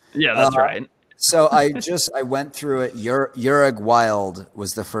scientists. Yeah, that's right. So I went through it. Urag Wild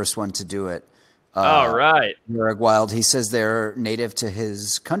was the first one to do it. All right. Urag Wild. He says they're native to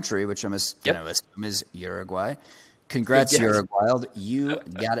his country, which I'm going to assume is Uruguay. Congrats, Yes. Urag Wild. You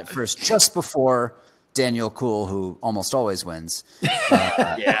got it first, just before Daniel Kuhl, who almost always wins.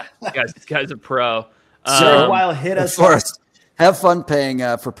 Yeah. This guy's a pro. So while hit us, Forrest, have fun paying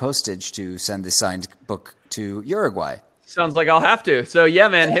for postage to send the signed book to Uruguay. Sounds like I'll have to. So yeah,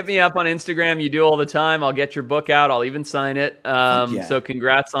 man, hit me up on Instagram. You do all the time. I'll get your book out. I'll even sign it. Yeah. So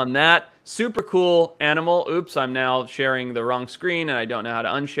congrats on that. Super cool animal. Oops, I'm now sharing the wrong screen and I don't know how to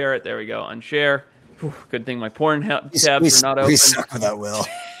unshare it. There we go. Unshare. Whew, good thing my porn tabs are not open. We suck with that, Will.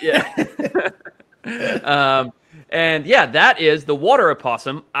 Yeah. And yeah, that is the water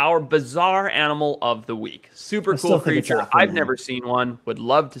opossum, our bizarre animal of the week. Super still cool think it's creature. Aquaman. I've never seen one. Would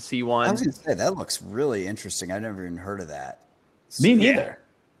love to see I one. was going to say, that looks really interesting. I've never even heard of that. me neither.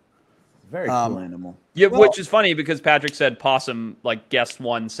 Very cool animal. Yeah, Well- which is funny because Patrick said possum, like guessed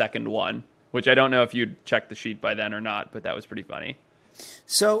one, second one, which I don't know if you'd checked the sheet by then or not, but that was pretty funny.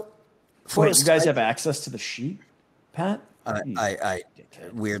 So, Wait, Forrest, you guys have access to the sheet, Pat? I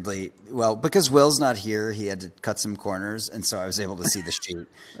weirdly, well, because Will's not here, he had to cut some corners, and so I was able to see the sheet.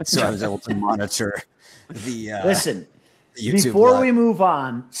 So I was able to monitor the Listen, YouTube before live. we move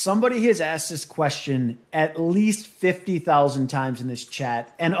on, somebody has asked this question at least 50,000 times in this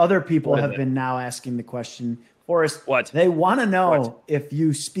chat, and other people What is have it? been now asking the question. Forrest, What? they want to know What? if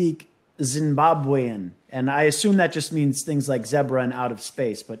you speak Zimbabwean, and I assume that just means things like zebra and out of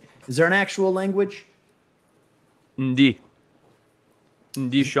space, but is there an actual language? Ndi.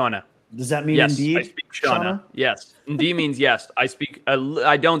 Ndi Shona. Does that mean Yes, indeed? I speak Shona. Yes. Ndi means yes.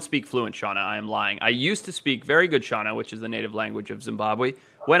 I don't speak fluent Shona. I am lying. I used to speak very good Shona, which is the native language of Zimbabwe,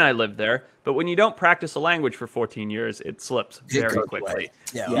 when I lived there. But when you don't practice a language for 14 years, it slips It very goes quickly. away.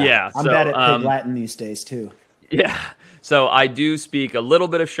 Yeah. Yeah. I'm so, bad at Pig Latin these days too. Yeah. So I do speak a little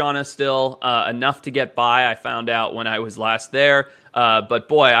bit of Shauna still, enough to get by. I found out when I was last there. But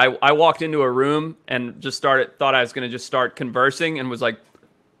boy, I walked into a room and just thought I was going to just start conversing and was like,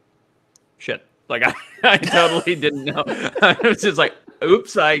 shit. Like I totally didn't know. I was just like,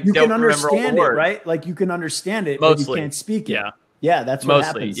 oops, you don't can remember all the understand it, words. Right? Like you can understand it, Mostly. but you can't speak it. Yeah. Yeah, that's what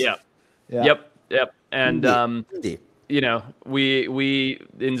Mostly. happens. Yeah. Yeah. Yep. And you know, we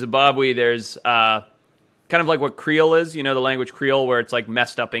in Zimbabwe, there's kind of like what Creole is, you know, the language Creole, where it's like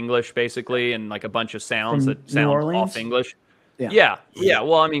messed up English basically, and like a bunch of sounds From that sound New Orleans? off English. Yeah. Yeah.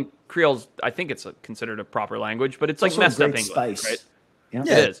 Well, I mean, Creole's, I think it's considered a proper language, but it's like also messed a up great English, spice. right? Yeah.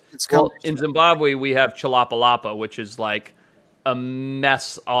 It is. It's Well, in Zimbabwe, we have Chalapalapa, which is like a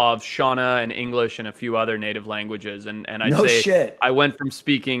mess of Shona and English and a few other native languages. And I'd No say shit. I went from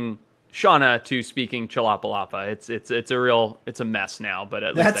speaking Shona to speaking Chalapalapa. It's a mess now, but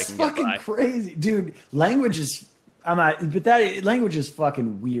at least I That's can get fucking by. crazy, dude. Language is, but that language is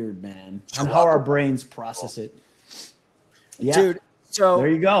fucking weird, man. And how our brains process it. Yeah, dude. So there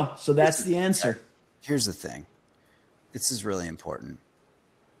you go. So that's the answer. Here's the thing. This is really important.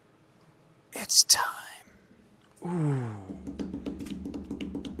 It's time. Ooh.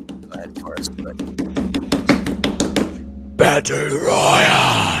 Go ahead, Forrest. Battle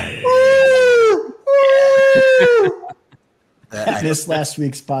Royale. I missed last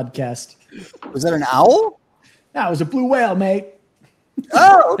week's podcast. Was that an owl? No, it was a blue whale, mate.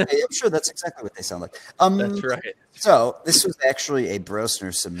 Oh, okay. I'm sure that's exactly what they sound like. That's right. So this was actually a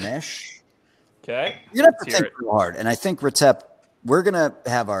Brosner submish. Okay. You don't have to think too hard. And I think Retep, we're gonna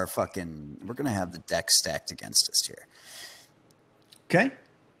have the deck stacked against us here. Okay.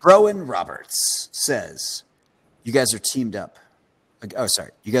 Rowan Roberts says, you guys are teamed up. Oh,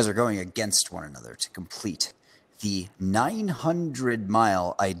 sorry. You guys are going against one another to complete the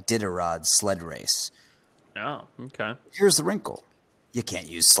 900-mile Iditarod sled race. Oh, okay. Here's the wrinkle. You can't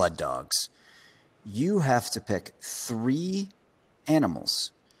use sled dogs. You have to pick 3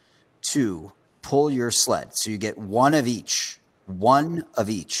 animals to pull your sled. So you get one of each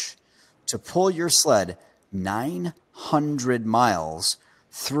to pull your sled 900 miles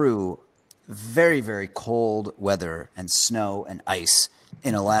through very, very cold weather and snow and ice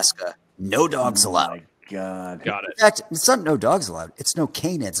in Alaska. No dogs allowed. Oh my God. Got it. In fact, it's not no dogs allowed. It's no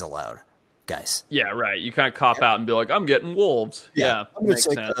canids allowed, guys. Yeah, right. You kind of cop out and be like, I'm getting wolves. Yeah, I'm going to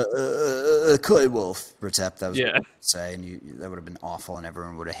say a clay wolf, Retep. That was what I would say, and that would have been awful, and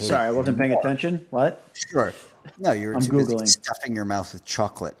everyone would have hated it. Sorry, I wasn't paying attention. What? Sure. No, you were I'm too busy Googling. stuffing your mouth with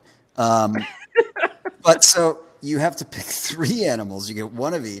chocolate. But so you have to pick 3 animals. You get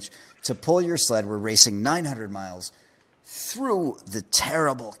one of each to pull your sled. We're racing 900 miles through the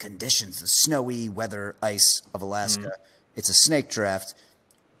terrible conditions, the snowy weather, ice of Alaska. It's a snake draft.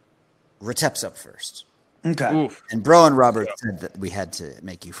 Retep's up first. Okay. Oof. And Bro and Robert said that we had to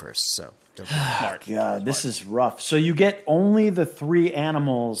make you first. So don't Smart. God, this is rough. So you get only the 3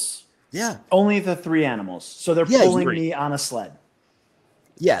 animals. Yeah. Only the 3 animals. So they're pulling me on a sled.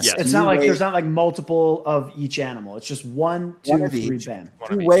 Yes. Yes. It's not like there's not like multiple of each animal. It's just 1, 2, of 3, each. bam.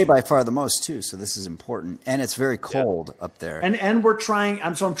 You weigh by far the most too, so this is important. And it's very cold up there. And we're trying.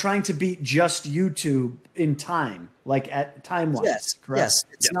 I'm trying to beat just YouTube in time, like at time wise. Yes, correct? yes.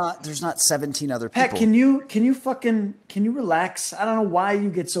 It's not. There's not 17 other Pat, people. can you relax? I don't know why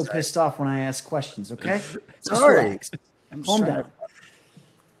you get so pissed off when I ask questions. Okay, just Sorry. relax. I'm Calm sorry. down.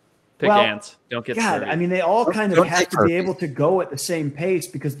 Pick Well, ants. Don't get God, scurvy. I mean, they all kind of Don't have take to be herpes. able to go at the same pace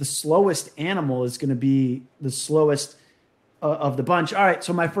because the slowest animal is going to be the slowest of the bunch. All right,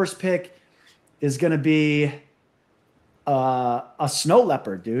 so my first pick is going to be a snow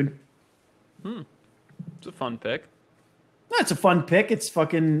leopard, dude. It's a fun pick. That's a fun pick. It's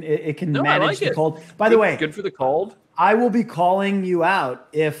fucking. It can No, I manage like the it. cold. By the way, Good for the cold. I will be calling you out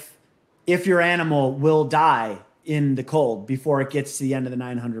if your animal will die in the cold before it gets to the end of the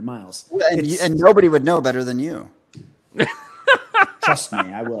 900 miles. And nobody would know better than you. Trust me,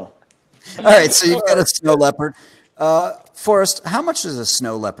 I will. All right, so you've got a snow leopard. Forrest, how much does a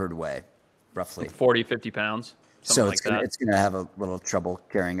snow leopard weigh, roughly? 40, 50 pounds. So Something it's like that. it's gonna have a little trouble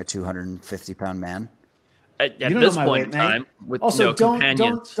carrying a 250-pound man. At You don't this know my point weight, in mate. time, with Also, no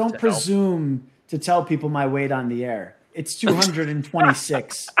companions. don't to presume to tell people my weight on the air. It's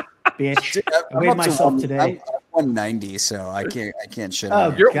 226, bitch. I I'm weighed up to myself I'm today. 190, so I can't shit Oh,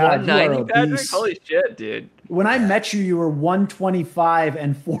 on you. You're God, you are 190, Patrick? obese. Holy shit, dude. When I met you, you were 125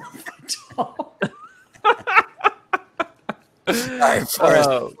 and 4 foot tall. All right,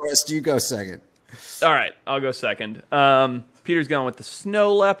 Forrest, you go second. All right, I'll go second. Peter's going with the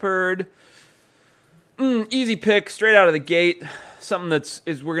snow leopard. Easy pick, straight out of the gate. something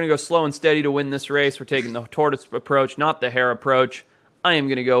we're going to go slow and steady to win this race. We're taking the tortoise approach, not the hare approach. I am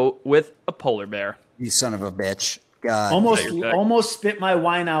going to go with a polar bear. You son of a bitch. God. Almost spit my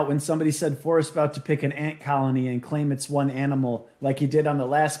wine out when somebody said Forrest's about to pick an ant colony and claim it's one animal, like he did on the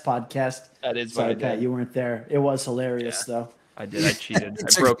last podcast. That is Sorry, Pat, you weren't there. It was hilarious, though. I did. I cheated.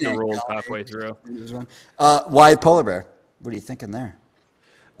 I broke the rules halfway through. Why polar bear? What are you thinking there?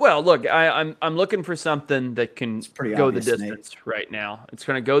 Well, look, I'm looking for something that can go obvious, the distance right now. It's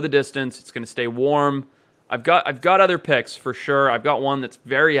going to go the distance. It's going to stay warm. I've got other picks for sure. I've got one that's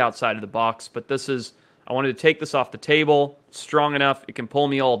very outside of the box, but I wanted to take this off the table. It's strong enough. It can pull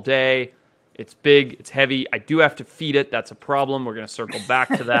me all day. It's big. It's heavy. I do have to feed it. That's a problem. We're going to circle back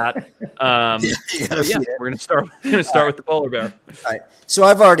to that. We're going to start with the polar bear. All right. So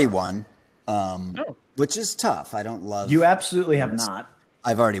I've already won, which is tough. I don't love. You absolutely have not.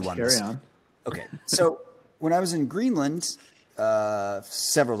 I've already won. Carry on. Okay. So when I was in Greenland,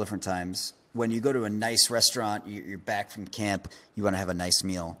 several different times, when you go to a nice restaurant, you're back from camp, you want to have a nice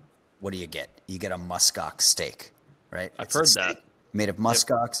meal. What do you get? You get a muskox steak, right? I've heard that. Made of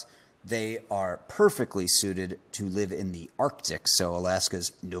muskox. Yep. They are perfectly suited to live in the Arctic, so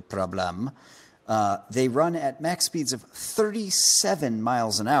Alaska's no problem. They run at max speeds of 37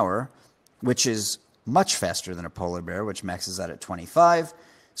 miles an hour, which is much faster than a polar bear, which maxes out at 25.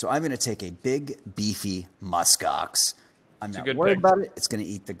 So I'm going to take a big, beefy muskox. I'm not worried about it. It's going to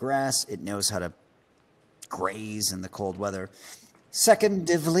eat the grass. It knows how to graze in the cold weather.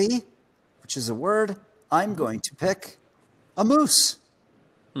 Secondly, which is a word, I'm going to pick a moose.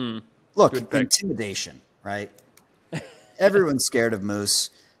 Look, intimidation, right? Everyone's scared of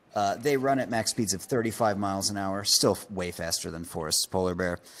moose. They run at max speeds of 35 miles an hour, still way faster than Forrest's polar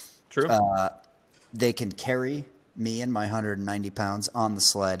bear. True. They can carry me and my 190 pounds on the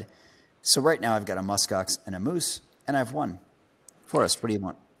sled. So right now I've got a muskox and a moose, and I've won. Forrest, what do you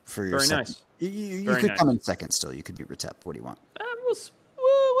want for your second? Nice. You could come in second still. You could be Retep. What do you want?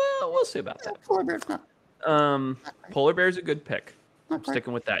 We'll see about that. Polar bear's not. Polar bear's a good pick. I'm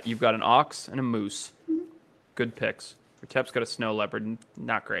sticking with that. You've got an ox and a moose. Good picks. Retep's got a snow leopard.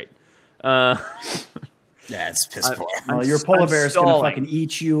 Not great. Yeah, it's piss poor. Well, your polar bear is going to fucking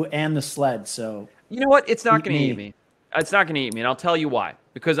eat you and the sled, so... You know what? It's not going to eat me. It's not going to eat me, and I'll tell you why.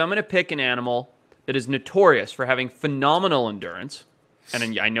 Because I'm going to pick an animal that is notorious for having phenomenal endurance,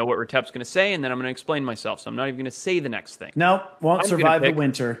 and I know what Retep's going to say, and then I'm going to explain myself, so I'm not even going to say the next thing. No, won't survive the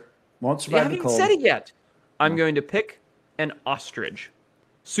winter. Won't survive the cold. I haven't said it yet. I'm going to pick an ostrich.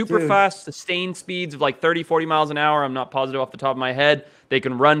 Super fast, sustained speeds of like 30, 40 miles an hour. I'm not positive off the top of my head. They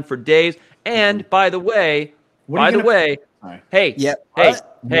can run for days. And by the way, hey,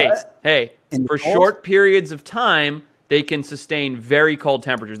 for short periods of time, they can sustain very cold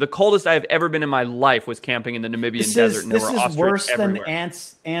temperatures. The coldest I have ever been in my life was camping in the Namibian desert, and there were ostriches everywhere. This is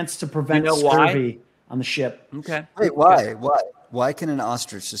worse than ants to prevent scurvy on the ship. Okay. Wait, why? Why can an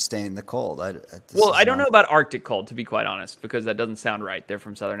ostrich sustain the cold? I don't know about Arctic cold, to be quite honest, because that doesn't sound right. They're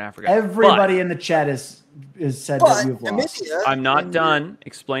from Southern Africa. Everybody in the chat is said that you've lost. I'm not done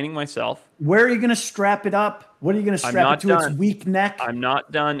explaining myself. Where are you going to strap it up? What are you going to strap it to its weak neck? I'm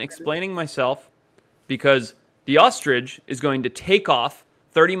not done explaining myself because the ostrich is going to take off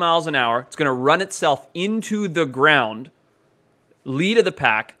 30 miles an hour. It's going to run itself into the ground, lead of the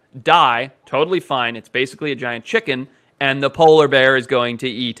pack, die, totally fine. It's basically a giant chicken. And the polar bear is going to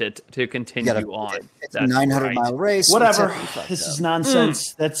eat it to continue on. It's a 900-mile race. Whatever. This is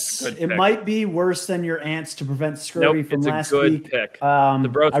nonsense. It might be worse than your ants to prevent scurvy from last week. It's a good pick. The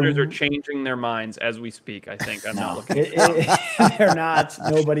Brosters are changing their minds as we speak, I think. I'm not looking They're not.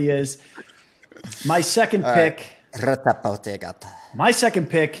 Nobody is. My second pick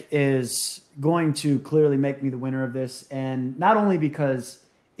is going to clearly make me the winner of this. And not only because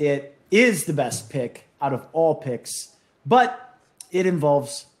it is the best pick out of all picks, but it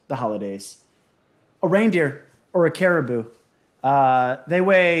involves the holidays. A reindeer or a caribou. They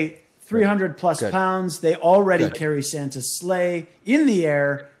weigh 300 plus pounds. They already carry Santa's sleigh in the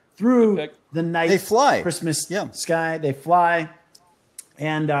air through the night. They fly. Christmas sky. They fly.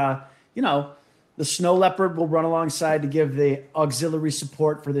 And, the snow leopard will run alongside to give the auxiliary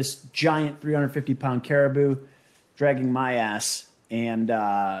support for this giant 350-pound caribou dragging my ass. And,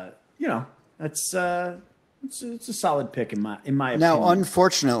 that's... It's a solid pick in my opinion. Now,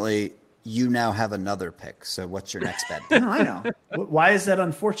 unfortunately, you now have another pick. So what's your next bet? No, I know. Why is that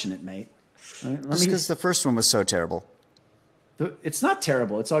unfortunate, mate? Just because the first one was so terrible. It's not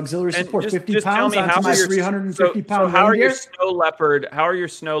terrible. It's auxiliary support. 50 pounds onto my 350-pound how are reindeer. How are your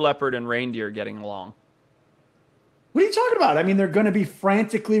snow leopard and reindeer getting along? What are you talking about? I mean, they're going to be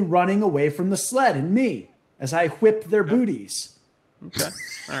frantically running away from the sled and me as I whip their booties. Okay.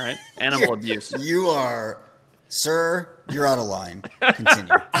 All right. Animal abuse. You are, sir. You're out of line. Continue.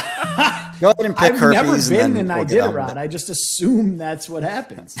 Go ahead and pick I've herpes. never been and an then we'll Iditarod. I just assume that's what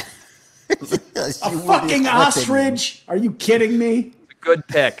happens. Yes, A you will be fucking expecting- ostrich? Are you kidding me? Good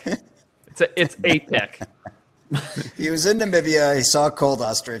pick. It's a pick. He was in Namibia. He saw a cold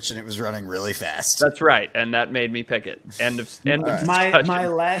ostrich, and it was running really fast. That's right, and that made me pick it. End of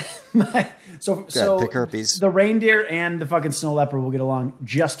discussion. So pick herpes. the reindeer and the fucking snow leopard will get along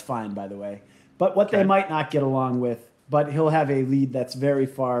just fine, by the way. But what they might not get along with, but he'll have a lead that's very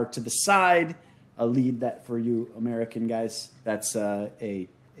far to the side, a lead that for you American guys, that's a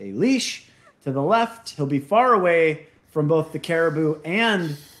leash to the left. He'll be far away from both the caribou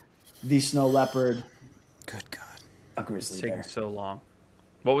and the snow leopard. Good God. A grizzly It's taking bear. so long.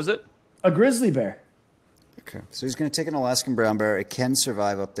 What was it? A grizzly bear. Okay. So he's going to take an Alaskan brown bear. It can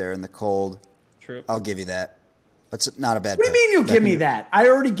survive up there in the cold. True. I'll give you that. That's not a bad What do you mean you give me that? I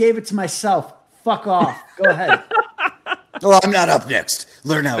already gave it to myself. Fuck off. Go ahead. Oh, I'm not up next.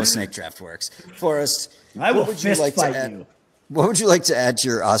 Learn how a snake draft works. Forrest, I will what would you fist like to fight add? you. What would you like to add to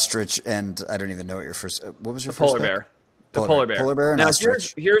your ostrich? And I don't even know what your first. What was your first Polar pick? bear. The polar bear. Polar bear and now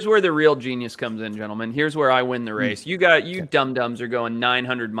ostrich. here's where the real genius comes in, gentlemen. Here's where I win the race. You dum-dums are going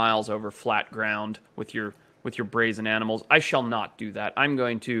 900 miles over flat ground with your brazen animals. I shall not do that. I'm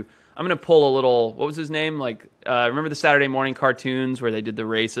going to pull a little, what was his name? Like, remember the Saturday morning cartoons where they did the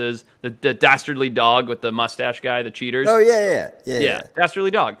races? The dastardly dog with the mustache guy, the cheaters? Oh, yeah.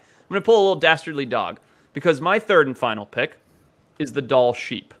 Dastardly dog. I'm going to pull a little dastardly dog because my third and final pick is the Dall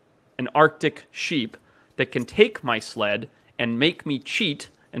sheep, an Arctic sheep that can take my sled and make me cheat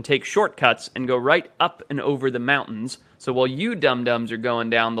and take shortcuts and go right up and over the mountains. So while you dum-dums are going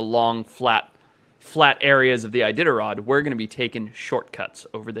down the long, flat areas of the Iditarod, we're going to be taking shortcuts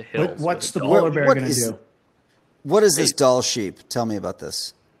over the hills. What's the with a Dall. polar bear What going to is- do? What is this Dall sheep? Tell me about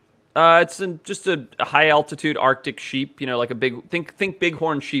this. It's just a high altitude Arctic sheep. You know, like a big think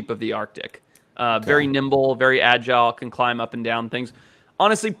bighorn sheep of the Arctic. Very nimble, very agile, can climb up and down things.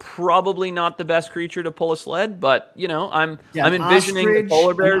 Honestly, probably not the best creature to pull a sled, but you know, I'm envisioning the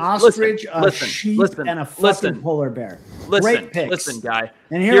polar bears. An ostrich, Listen, a sheep, listen, and a fucking listen, polar bear. Listen, Great picks. listen, guy.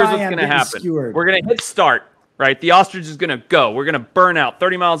 And here Here's I what's am going to getting happen. skewered. We're going to hit start, right? The ostrich is going to go. We're going to burn out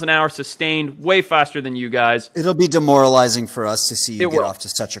 30 miles an hour, sustained, way faster than you guys. It'll be demoralizing for us to see you It get will. off to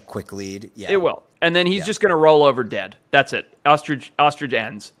such a quick lead. Yeah. It will. And then he's just going to roll over dead. That's it. Ostrich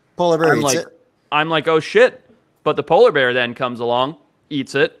ends. Polar bear I'm eats like, it. I'm like, oh shit. But the polar bear then comes along,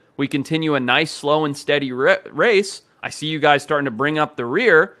 eats it. We continue a nice, slow and steady race. I see you guys starting to bring up the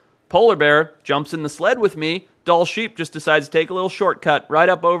rear. Polar bear jumps in the sled with me. Dall sheep just decides to take a little shortcut right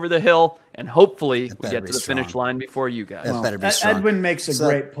up over the hill, and hopefully we better get be to the finish strong. line before you guys. That better be strong. Edwin makes a So-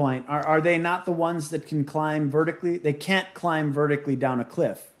 great point. Are they not the ones that can climb vertically? They can't climb vertically down a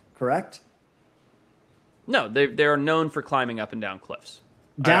cliff, correct? No, they are known for climbing up and down cliffs.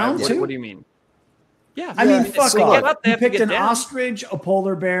 Down what, too? what do you mean? Yeah, I mean, if fuck they off. get up, they You have to picked get an down. ostrich, a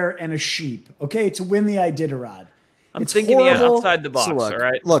polar bear, and a sheep. Okay, to win the Iditarod. I'm It's thinking horrible. outside the box. So look, all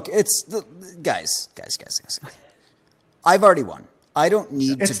right. Look, it's the guys. I've already won. I don't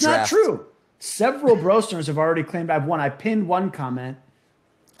need It's to not draft. true. Several Brosters have already claimed I've won. I pinned one comment.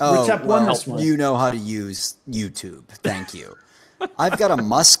 Oh, Recep won well, this one. you know how to use YouTube. Thank you. I've got a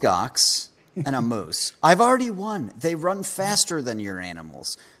muskox and a moose. I've already won. They run faster than your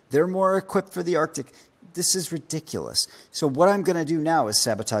animals. They're more equipped for the Arctic. This is ridiculous. So what I'm going to do now is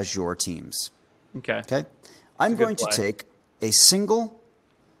sabotage your teams. Okay. Okay? I'm going to play. take a single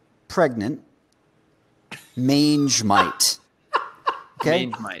pregnant mange mite. Okay?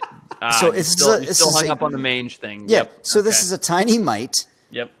 Mange mite. So So it's it's still a- hung up on the mange thing. Yeah. Yep. So this Okay. is a tiny mite.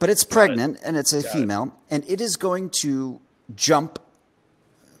 Yep. But it's Got it. pregnant and it's a Got it. female, and it is going to jump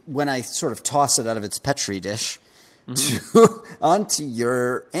when I sort of toss it out of its petri dish onto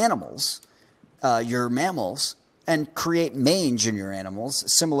your animals, your mammals, and create mange in your animals,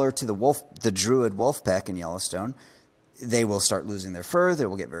 similar to the druid wolf pack in Yellowstone. They will start losing their fur. They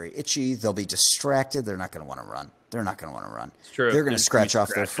will get very itchy. They'll be distracted. They're not going to want to run. They're not going to want to run. It's true. They're going to It's scratch gonna off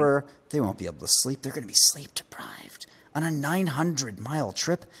be their scratching. fur. They won't be able to sleep. They're going to be sleep deprived. On a 900-mile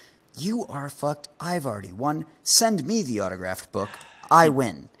trip, you are fucked. I've already won. Send me the autographed book. I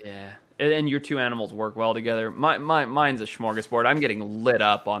win. Yeah. And your two animals work well together. Mine's a smorgasbord. I'm getting lit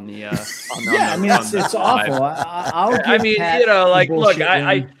up on the. Yeah, I mean, it's awful. I'll I give mean, Pat you know, like, the look, bullshit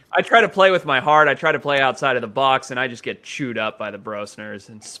I win. I try to play with my heart. I try to play outside of the box, and I just get chewed up by the Brosners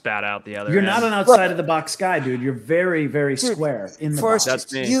and spat out the other You're end. not an outside of the box guy, dude. You're very, very square in the box.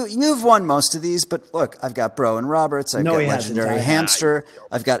 That's me. You've won most of these, but look, I've got Bro and Roberts. I've got Legendary Hamster.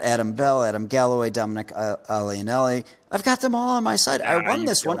 I've got Adam Bell, Adam Galloway, Dominic Alianelli. I've got them all on my side. I won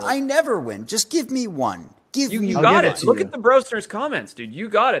this one. I never win. Just give me one. You got it. Look at the Brosners comments, dude. You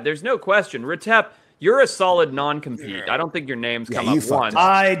got it. There's no question. Retep, you're a solid non-compete. I don't think your name's come up once.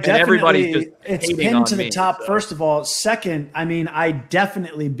 I definitely, it's pinned to the top, first of all. Second, I mean, I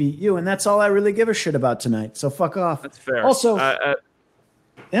definitely beat you, and that's all I really give a shit about tonight. So fuck off. That's fair. Also,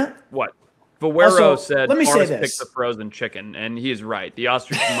 yeah. What? Valero said, let me say pick this. the frozen chicken, and he's right. The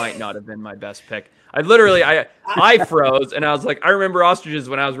ostrich might not have been my best pick. I froze, and I was like, I remember ostriches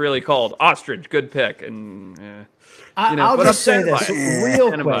when I was really cold. Ostrich, good pick. And I'll just say this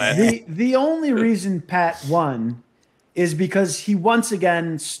real quick. The only reason Pat won is because he once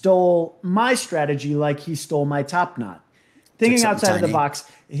again stole my strategy like he stole my top knot. Thinking outside of the box.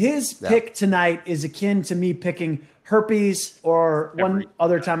 His pick tonight is akin to me picking herpes or one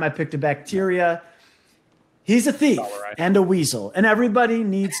other time I picked a bacteria. He's a thief and a weasel. And everybody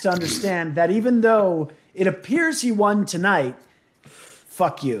needs to understand that even though it appears he won tonight,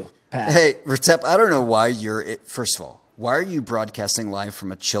 fuck you, Pat. Hey, Retep, I don't know why first of all, why are you broadcasting live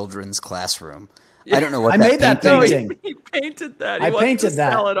from a children's classroom? I don't know what I made that painting. He painted that. I painted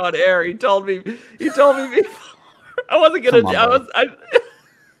that. Sell it on air. He told me before. I wasn't going to.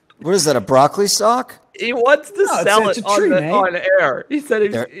 What is that, a broccoli stalk? He wants to sell it on air. He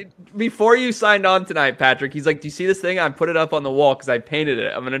said before you signed on tonight, Patrick, he's like, do you see this thing? I put it up on the wall because I painted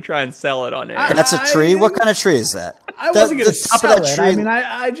it. I'm going to try and sell it on air. That's a tree? What kind of tree is that? I wasn't going to sell it. I mean,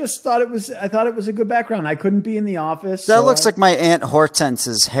 I just thought I thought it was a good background. I couldn't be in the office. That looks like my Aunt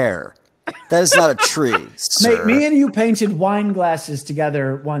Hortense's hair. That is not a tree, sir. Me and you painted wine glasses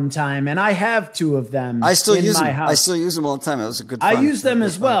together one time, and I have two of them. I still use my them. house. I still use them all the time. It was a good. I use them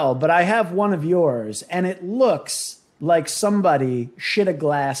as well, but I have one of yours, and it looks like somebody shit a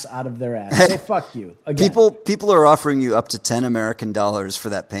glass out of their ass. So fuck you. Again. People are offering you up to $10 American for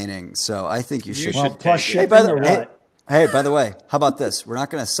that painting. So I think you should. Plus shipping or what? Hey, by the way, how about this? We're not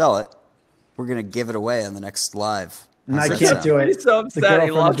going to sell it. We're going to give it away on the next live. And I can't do it. He's so upset.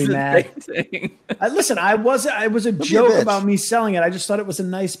 He lost his painting. Listen, I was a joke about me selling it. I just thought it was a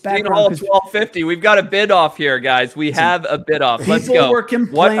nice background. Hall 1250. We've got a bid off here, guys. We have a bid off. Let's go. People were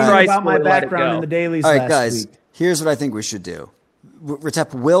complaining about my background in the dailies last week. All right, guys. Here's what I think we should do.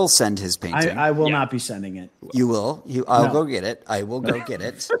 Retep will send his painting. I will not be sending it. You will. I'll go get it. I will go get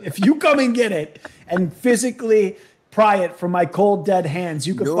it. If you come and get it and physically pry it from my cold dead hands,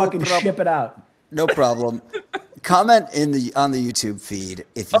 you can ship it out. No problem. Comment on the YouTube feed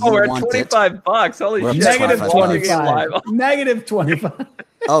if you we're want at $25. Holy shit. Negative 25. Negative 25.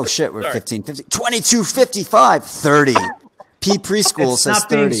 Oh shit, we're 15.50. 22.55. 30. P preschool says 30. It's not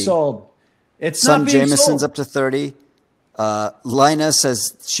being sold. It's Son not being Jameson's sold. up to 30. Lina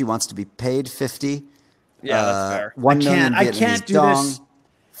says she wants to be paid 50. Yeah, that's fair. 1 million I can't do dong. this.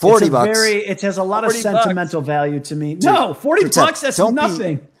 $40. It has a lot of sentimental value to me. No, $40. That's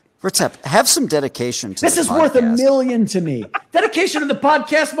nothing. Retep, have some dedication to this. This is worth $1 million to me. Dedication to the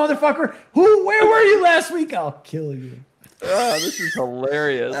podcast, motherfucker. Where were you last week? I'll kill you. Oh, this is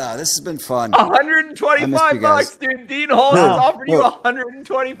hilarious. This has been fun. $125, dude. Dean Hall has offered you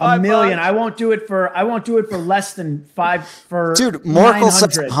 $125. $1 million. I won't do it for less than $5. Dude, Morkel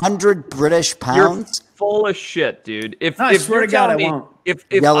says 100 British pounds. You're full of shit, dude. If swear to God, I won't. If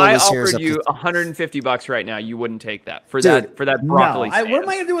I offered you $150 right now, you wouldn't take that for that broccoli. No, what am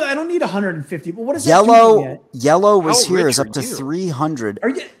I gonna do? I don't need $150. But what is Yellow was here is up to 300. Are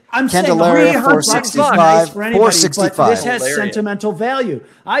you? I'm Candelaria, saying 465. 465. But this has sentimental value.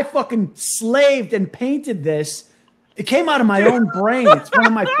 I fucking slaved and painted this. It came out of my own brain. It's one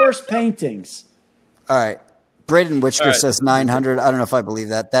of my first paintings. All right. Braden Witchker says 900. I don't know if I believe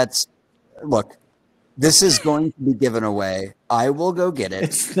that. Look, this is going to be given away. I will go get it.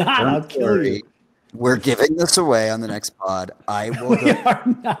 It's not. I'll kill you. We're giving this away on the next pod. I will. We are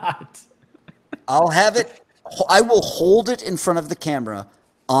not. I'll have it. I will hold it in front of the camera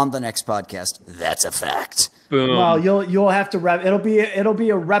on the next podcast. That's a fact. Boom. Well, you'll have to it'll be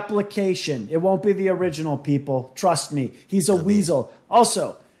a replication. It won't be the original, people. Trust me. He's a weasel.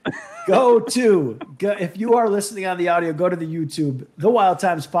 Also, go if you are listening on the audio, go to the YouTube,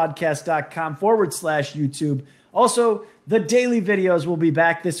 thewildtimespodcast.com/YouTube. Also, the daily videos will be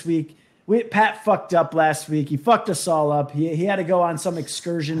back this week. Pat fucked up last week. He fucked us all up. He had to go on some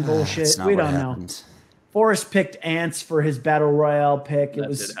excursion bullshit. We don't know. Forrest picked ants for his battle royale pick. It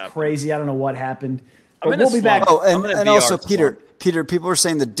was crazy. I don't know what happened. But we'll be back. Oh, and also Peter Peter, people are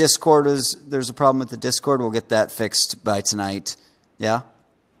saying there's a problem with the Discord. We'll get that fixed by tonight. Yeah?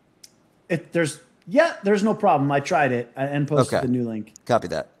 There's no problem. I tried it and posted the new link. Copy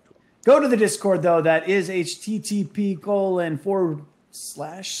that. Go to the Discord, though. That is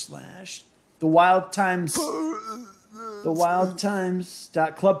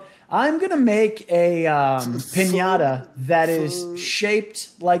http://thewildtimes.club. I'm going to make a pinata that is shaped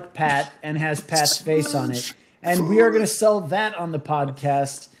like Pat and has Pat's face on it. And we are going to sell that on the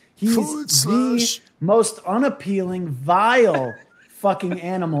podcast. He's the most unappealing, vile fucking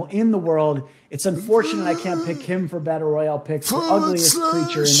animal in the world. It's unfortunate I can't pick him for Battle Royale picks. The ugliest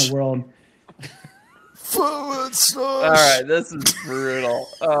creature in the world. All right, this is brutal.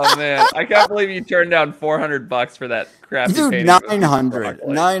 Oh man, I can't believe you turned down $400 for that crappy painting.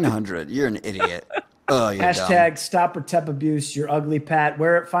 900. You're an idiot. Oh, you're Hashtag stop or tep abuse. You're ugly, Pat.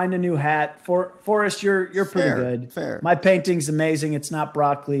 Wear it. Find a new hat. Forrest, you're pretty good. Fair. My painting's amazing. It's not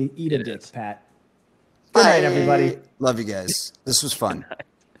broccoli. Eat it, Pat. Good night, everybody. Love you guys. This was fun.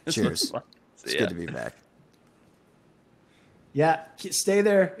 Cheers. It's good to be back. Yeah, stay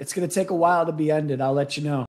there. It's going to take a while to be ended. I'll let you know.